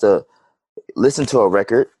 Who wants to listen to a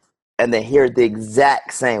record and then hear it the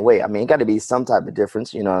exact same way? I mean, it got to be some type of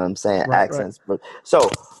difference, you know what I'm saying? Accents. Right.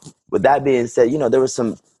 So with that being said, there was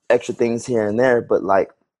some extra things here and there, but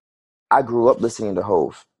like I grew up listening to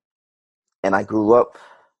Hove, and I grew up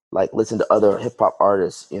like listening to other hip hop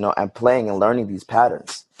artists, and playing and learning these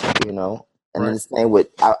patterns, and then the same with,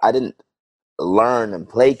 I didn't learn and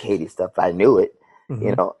play Katy stuff. I knew it,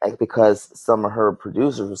 because some of her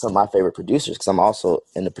producers were some of my favorite producers, because I'm also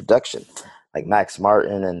in the production, like Max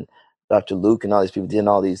Martin and Dr. Luke and all these people doing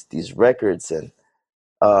all these records, and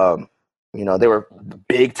they were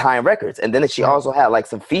big time records. And then she also had like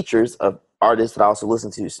some features of artists that I also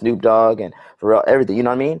listened to, Snoop Dogg and Pharrell, everything, you know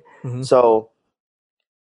what I mean? So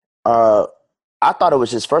I thought it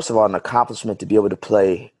was just, first of all, an accomplishment to be able to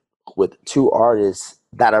play with two artists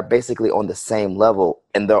that are basically on the same level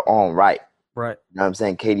in their own right. Right. You know what I'm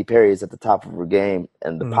saying? Katy Perry is at the top of her game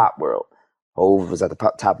in the pop world. Hove was at the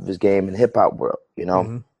top of his game in the hip hop world,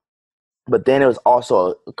 But then it was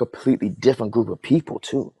also a completely different group of people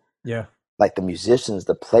too. Yeah. Like the musicians,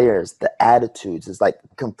 the players, the attitudes. It's like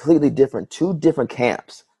completely different, two different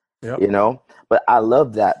camps, But I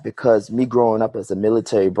love that, because me growing up as a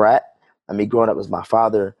military brat, and me growing up as my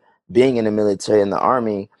father being in the military, in the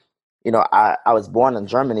army, I was born in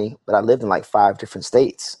Germany, but I lived in like 5 different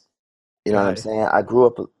states. You know what I'm saying? I grew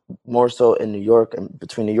up more so in New York, and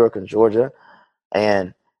between New York and Georgia,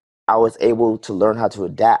 and I was able to learn how to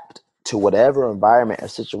adapt to whatever environment or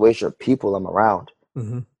situation or people I'm around.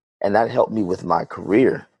 And that helped me with my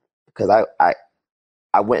career, because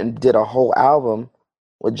I went and did a whole album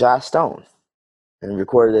with Josh Stone and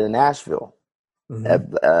recorded it in Nashville at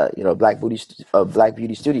Black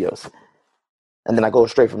Beauty Studios. And then I go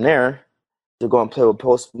straight from there to go and play with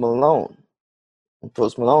Post Malone. And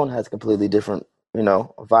Post Malone has a completely different,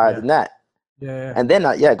 vibe than that. Yeah. And then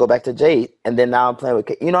I go back to Jade, and then now I'm playing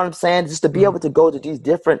with, you know what I'm saying? Just to be able to go to these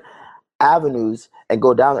different avenues and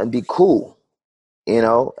go down and be cool,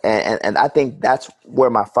 and I think that's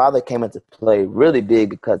where my father came into play really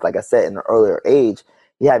big, because like I said, in an earlier age,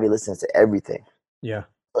 he had me listening to everything. Yeah.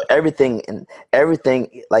 Everything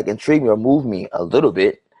like intrigued me or moved me a little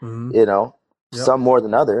bit, some more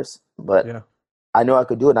than others, but I know I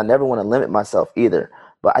could do it. And I never want to limit myself either.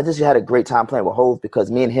 But I just had a great time playing with Hove,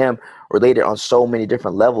 because me and him related on so many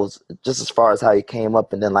different levels, just as far as how he came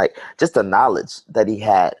up, and then like just the knowledge that he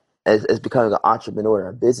had as becoming an entrepreneur and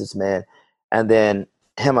a businessman. And then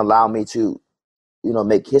him allow me to,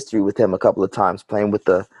 make history with him a couple of times, playing at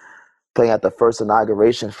the first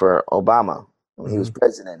inauguration for Obama when he was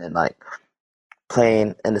president, and like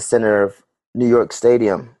playing in the center of New York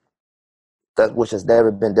Stadium that which has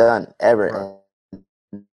never been done ever.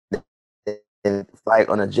 And fly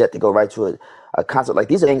on a jet to go right to a concert. Like,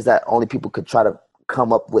 these are things that only people could try to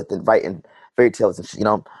come up with and write in fairy tales and shit, you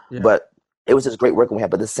know. Yeah. But it was just great working with her.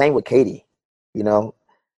 But the same with Katie, you know.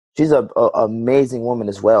 She's a amazing woman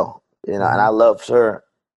as well, you know, and I love her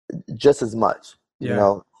just as much. You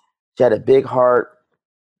know, she had a big heart,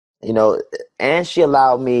 you know, and she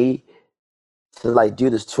allowed me to like do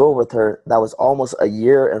this tour with her that was almost a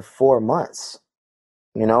year and 4 months,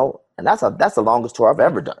 you know, and that's the longest tour I've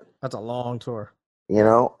ever done. That's a long tour. You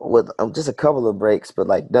know, with just a couple of breaks, but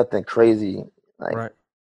like nothing crazy. Like, Right.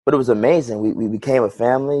 But it was amazing. We became a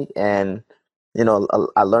family, and you know,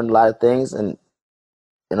 I learned a lot of things, and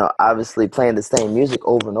you know, obviously playing the same music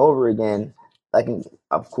over and over again, that can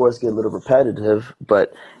of course get a little repetitive.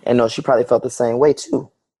 But you know, she probably felt the same way too.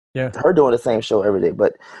 Yeah. Her doing the same show every day,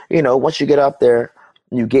 but you know, once you get up there,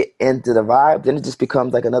 you get into the vibe, then it just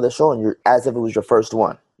becomes like another show, and you're as if it was your first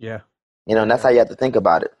one. Yeah. You know, and that's how you have to think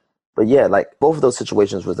about it. But yeah, like both of those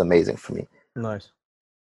situations was amazing for me. Nice.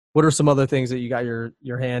 What are some other things that you got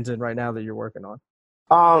your hands in right now that you're working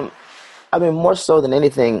on? I mean, more so than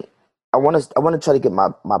anything, I want to try to get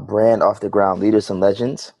my brand off the ground, Leaders and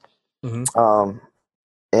Legends. Mm-hmm.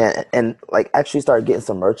 And like actually start getting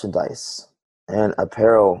some merchandise and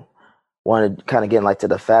apparel. Wanted to kind of get like to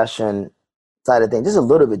the fashion side of things, just a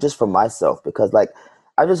little bit, just for myself, because like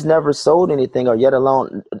I just never sold anything, or yet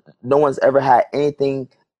alone, no one's ever had anything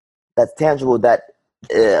that's tangible that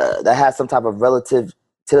has some type of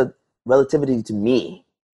relativity to me.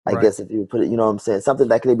 I guess if you would put it, you know what I'm saying, something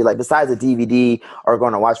that could be like besides a DVD or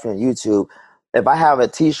going to watch me on YouTube. If I have a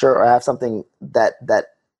T-shirt or I have something that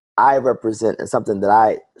I represent and something that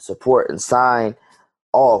I support and sign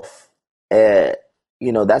off, you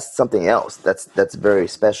know, that's something else. That's very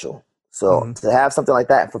special. So to have something like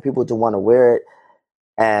that, for people to want to wear it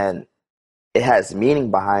and it has meaning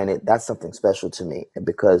behind it, that's something special to me. And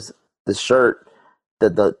because the shirt,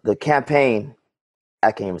 the campaign,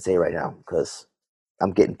 I can't even say right now because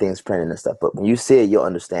I'm getting things printed and stuff. But when you see it, you'll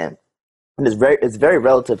understand. And it's very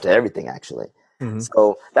relative to everything, actually. Mm-hmm.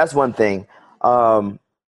 So that's one thing.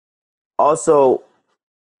 Also,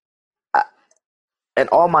 in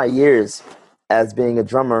all my years as being a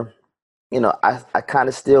drummer, you know, I kind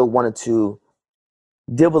of still wanted to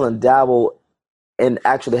dibble and dabble in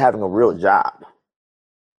actually having a real job,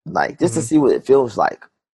 like just to see what it feels like.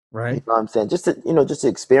 Right. You know what I'm saying? Just to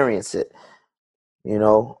experience it. You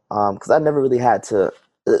know, because I never really had to.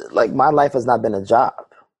 Like, my life has not been a job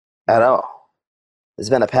at all. It's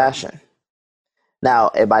been a passion. Now,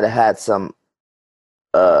 it might have had some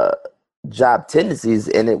job tendencies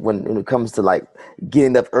in it when it comes to like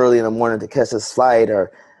getting up early in the morning to catch this flight,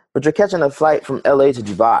 but you're catching a flight from LA to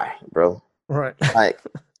Dubai, bro. Right.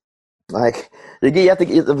 Like you have to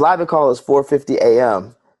get the live call is 4:50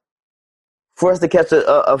 a.m. for us to catch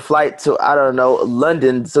a flight to, I don't know,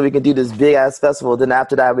 London, so we can do this big ass festival. Then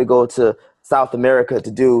after that, we go to South America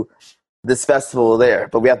to do this festival there.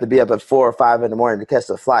 But we have to be up at 4 or 5 in the morning to catch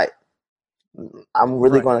the flight. I'm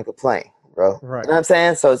really going to complain, bro. Right. You know what I'm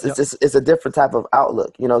saying? So it's a different type of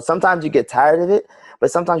outlook. You know, sometimes you get tired of it,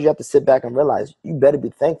 but sometimes you have to sit back and realize you better be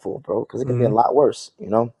thankful, bro, because it can be a lot worse. You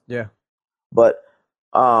know? Yeah. But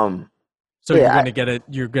so you're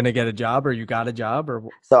gonna get a job, or you got a job, or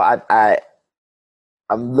so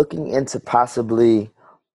I'm looking into possibly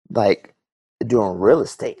like doing real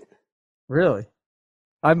estate. Really?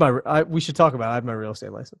 We should talk about it. I have my real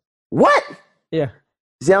estate license. What? Yeah.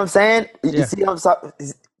 You see what I'm saying? You see what I'm saying?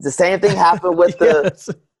 The same thing happened with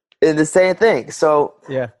the same thing. So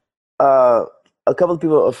yeah. A couple of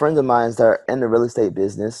people, friends of mine that are in the real estate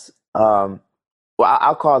business, well,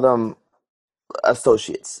 I'll call them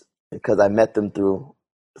associates because I met them through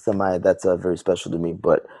somebody that's very special to me,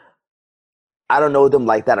 but I don't know them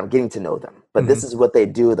like that. I'm getting to know them, but this is what they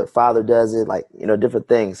do. Their father does it, like, you know, different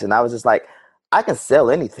things. And I was just like, I can sell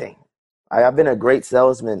anything. I've been a great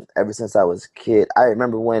salesman ever since I was a kid. I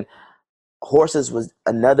remember when horses was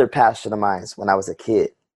another passion of mine when I was a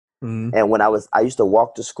kid. And when I used to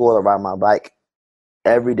walk to school or ride my bike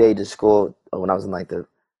every day to school when I was in like the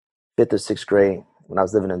 5th or 6th grade, when I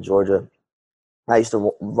was living in Georgia. I used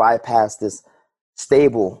to ride past this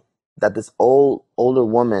stable that this older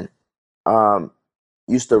woman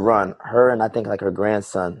used to run. Her and I think like her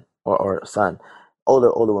grandson or son,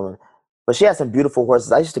 older woman. But she had some beautiful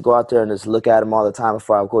horses. I used to go out there and just look at them all the time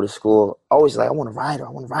before I would go to school. Always like, I want to ride her.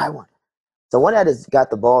 I want to ride one. So one day I just got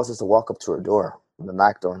the balls just to walk up to her door and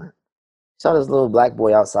knocked on it. Saw this little black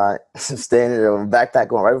boy outside standing there with a backpack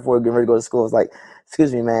going right before getting ready to go to school. I was like,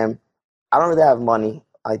 excuse me, ma'am, I don't really have money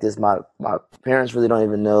like this. My parents really don't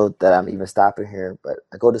even know that I'm even stopping here, but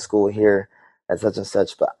I go to school here. at such and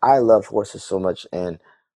such. But I love horses so much, and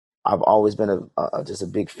I've always been just a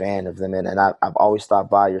big fan of them, and I've always stopped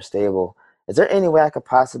by your stable. Is there any way I could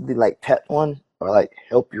possibly like pet one or like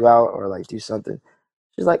help you out or like do something?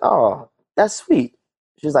 She's like, oh, that's sweet.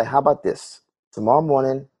 She's like, how about this? Tomorrow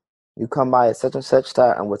morning, you come by at such and such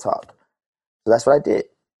time and we'll talk. So that's what I did.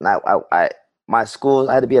 And my school,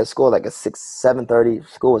 I had to be at school like at 7:30.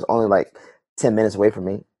 School was only like 10 minutes away from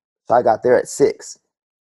me. So I got there at 6.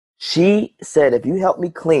 She said, if you help me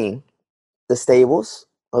clean the stables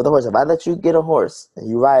of the horse, if I let you get a horse and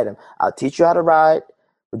you ride him, I'll teach you how to ride,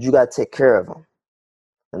 but you got to take care of him.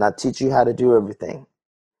 And I'll teach you how to do everything.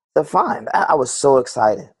 So fine. I was so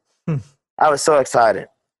excited. I was so excited.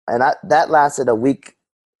 And that lasted a week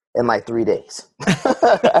and like 3 days.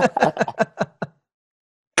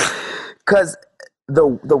 Because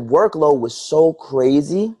the workload was so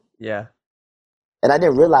crazy. Yeah. And I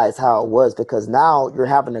didn't realize how it was, because now you're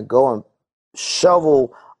having to go and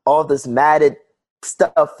shovel all this matted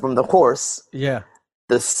stuff from the horse. Yeah.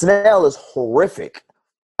 The smell is horrific.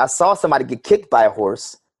 I saw somebody get kicked by a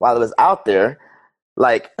horse while I was out there.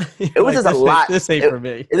 Like, it was like, just a lot. This ain't for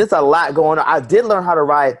me. It's a lot going on. I did learn how to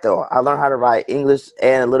ride, though. I learned how to ride English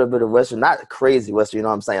and a little bit of Western. Not crazy Western, you know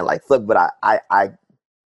what I'm saying? Like, look, but I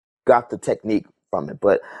got the technique from it.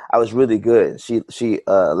 But I was really good. She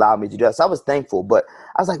allowed me to do that. So I was thankful. But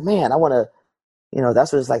I was like, man, I want to,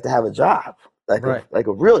 that's what it's like to have a job. Like, right. like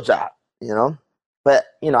a real job, But,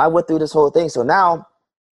 I went through this whole thing. So now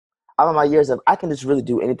I'm in my years of I can just really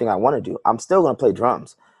do anything I want to do. I'm still going to play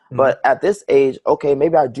drums. But at this age, okay,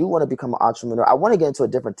 maybe I do want to become an entrepreneur. I want to get into a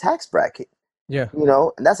different tax bracket. Yeah.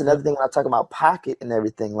 And that's another thing when I talk about pocket and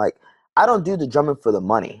everything. Like, I don't do the drumming for the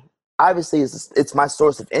money. Obviously, it's my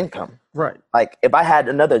source of income. Right. Like, if I had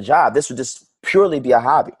another job, this would just purely be a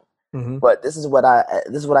hobby. Mm-hmm. But this is what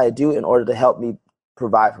I do in order to help me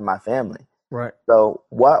provide for my family. Right. So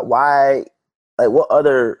what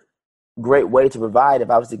other great way to provide if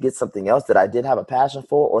I was to get something else that I did have a passion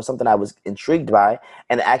for or something I was intrigued by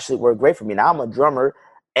and it actually worked great for me. Now I'm a drummer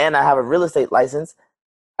and I have a real estate license.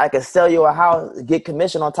 I can sell you a house, get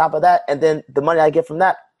commission on top of that, and then the money I get from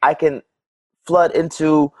that, I can flood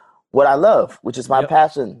into what I love, which is my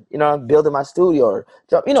passion, building my studio or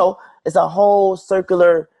it's a whole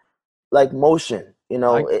circular like motion,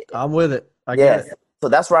 I'm with it. I get it. So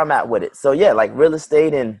that's where I'm at with it. So yeah, like real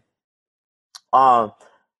estate and I'm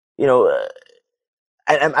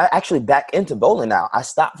actually back into bowling now. I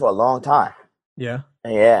stopped for a long time. Yeah.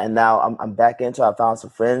 Yeah, and now I'm back into. I found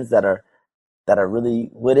some friends that are really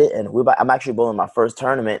with it, and I'm actually bowling my first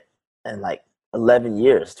tournament in like 11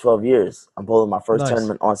 years, 12 years. I'm bowling my first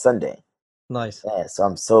tournament on Sunday. Nice. Yeah,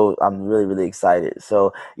 so I'm really, really excited.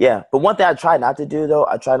 So yeah, but one thing I try not to do though,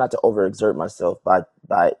 I try not to overexert myself by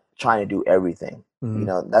trying to do everything.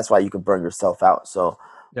 Mm-hmm. That's why you can burn yourself out. So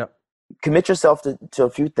commit yourself to a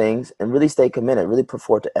few things and really stay committed, really put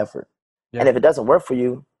forth the effort. And if it doesn't work for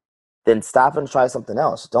you, then stop and try something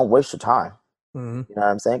else. Don't waste your time. Mm-hmm. You know what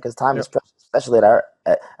I'm saying? Because time is precious, especially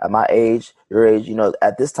at my age, your age.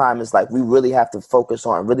 At this time, it's like we really have to focus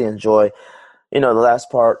on and really enjoy, the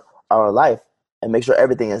last part of our life and make sure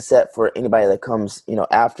everything is set for anybody that comes,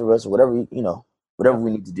 after us or whatever, whatever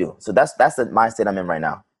we need to do. So that's the mindset I'm in right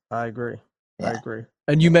now. I agree. Yeah. I agree.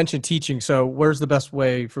 And you mentioned teaching. So where's the best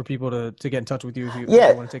way for people to get in touch with you if you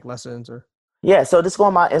want to take lessons or? Yeah. So just go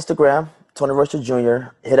on my Instagram, Tony Rocha Jr.,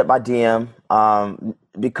 hit up my DM.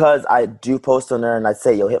 Because I do post on there and I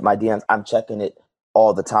say, hit my DMs. I'm checking it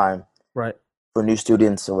all the time. Right. For new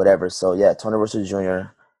students or whatever. So yeah, Tony Rocha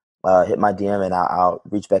Jr., hit my DM and I'll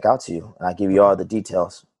reach back out to you and I'll give you all the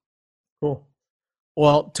details. Cool.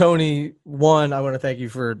 Well, Tony, 1, I want to thank you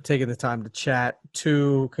for taking the time to chat.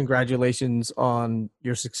 2, congratulations on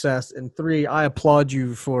your success. And 3, I applaud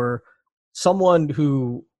you for someone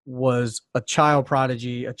who was a child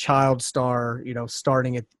prodigy, a child star,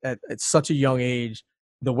 starting at such a young age,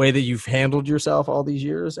 the way that you've handled yourself all these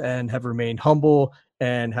years and have remained humble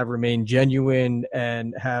and have remained genuine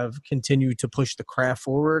and have continued to push the craft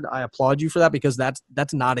forward. I applaud you for that because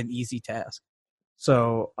that's not an easy task.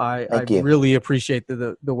 So I really appreciate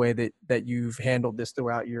the way that you've handled this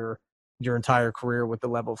throughout your entire career with the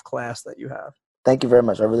level of class that you have. Thank you very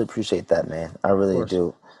much. I really appreciate that, man. I really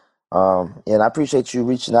do. And I appreciate you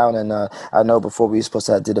reaching out. And I know before we were supposed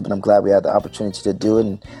to have did it, but I'm glad we had the opportunity to do it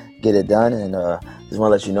and get it done. And just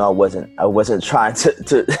want to let you know I wasn't trying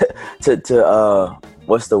to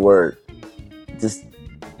what's the word? Just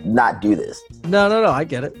not do this. No. I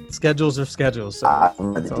get it. Schedules are schedules. So I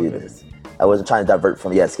wanted to do this. I wasn't trying to divert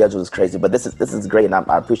from schedule is crazy, but this is great, and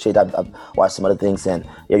I appreciate that. I've watched some other things, and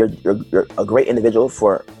you're a great individual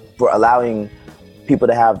for allowing people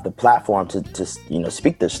to have the platform to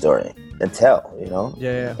speak their story and tell.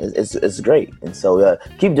 Yeah. It's great. And so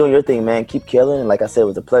keep doing your thing, man. Keep killing. And like I said, it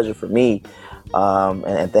was a pleasure for me.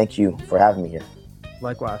 And thank you for having me here.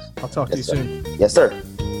 Likewise. I'll talk to you soon. Yes, sir.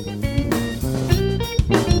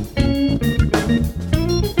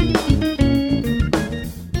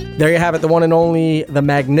 There you have it, the one and only, the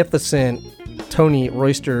magnificent Tony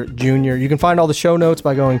Royster Jr. You can find all the show notes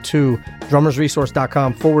by going to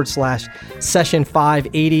drummersresource.com/session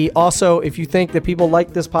 580. Also, if you think that people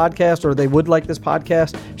like this podcast or they would like this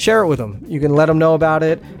podcast, share it with them. You can let them know about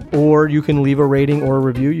it, or you can leave a rating or a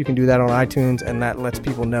review. You can do that on iTunes, and that lets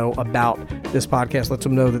people know about this podcast, lets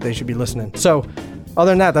them know that they should be listening. So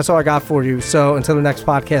other than that, that's all I got for you. So until the next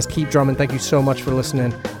podcast, keep drumming. Thank you so much for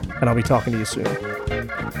listening, and I'll be talking to you soon.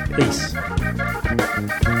 Peace.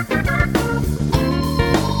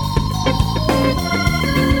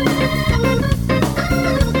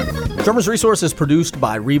 Drummers Resource is produced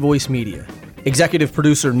by Revoice Media. Executive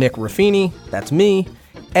producer Nick Ruffini, that's me.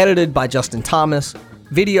 Edited by Justin Thomas.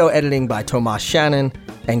 Video editing by Tomas Shannon.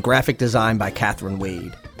 And graphic design by Catherine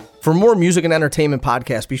Wade. For more music and entertainment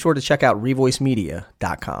podcasts, be sure to check out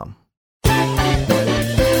revoicemedia.com.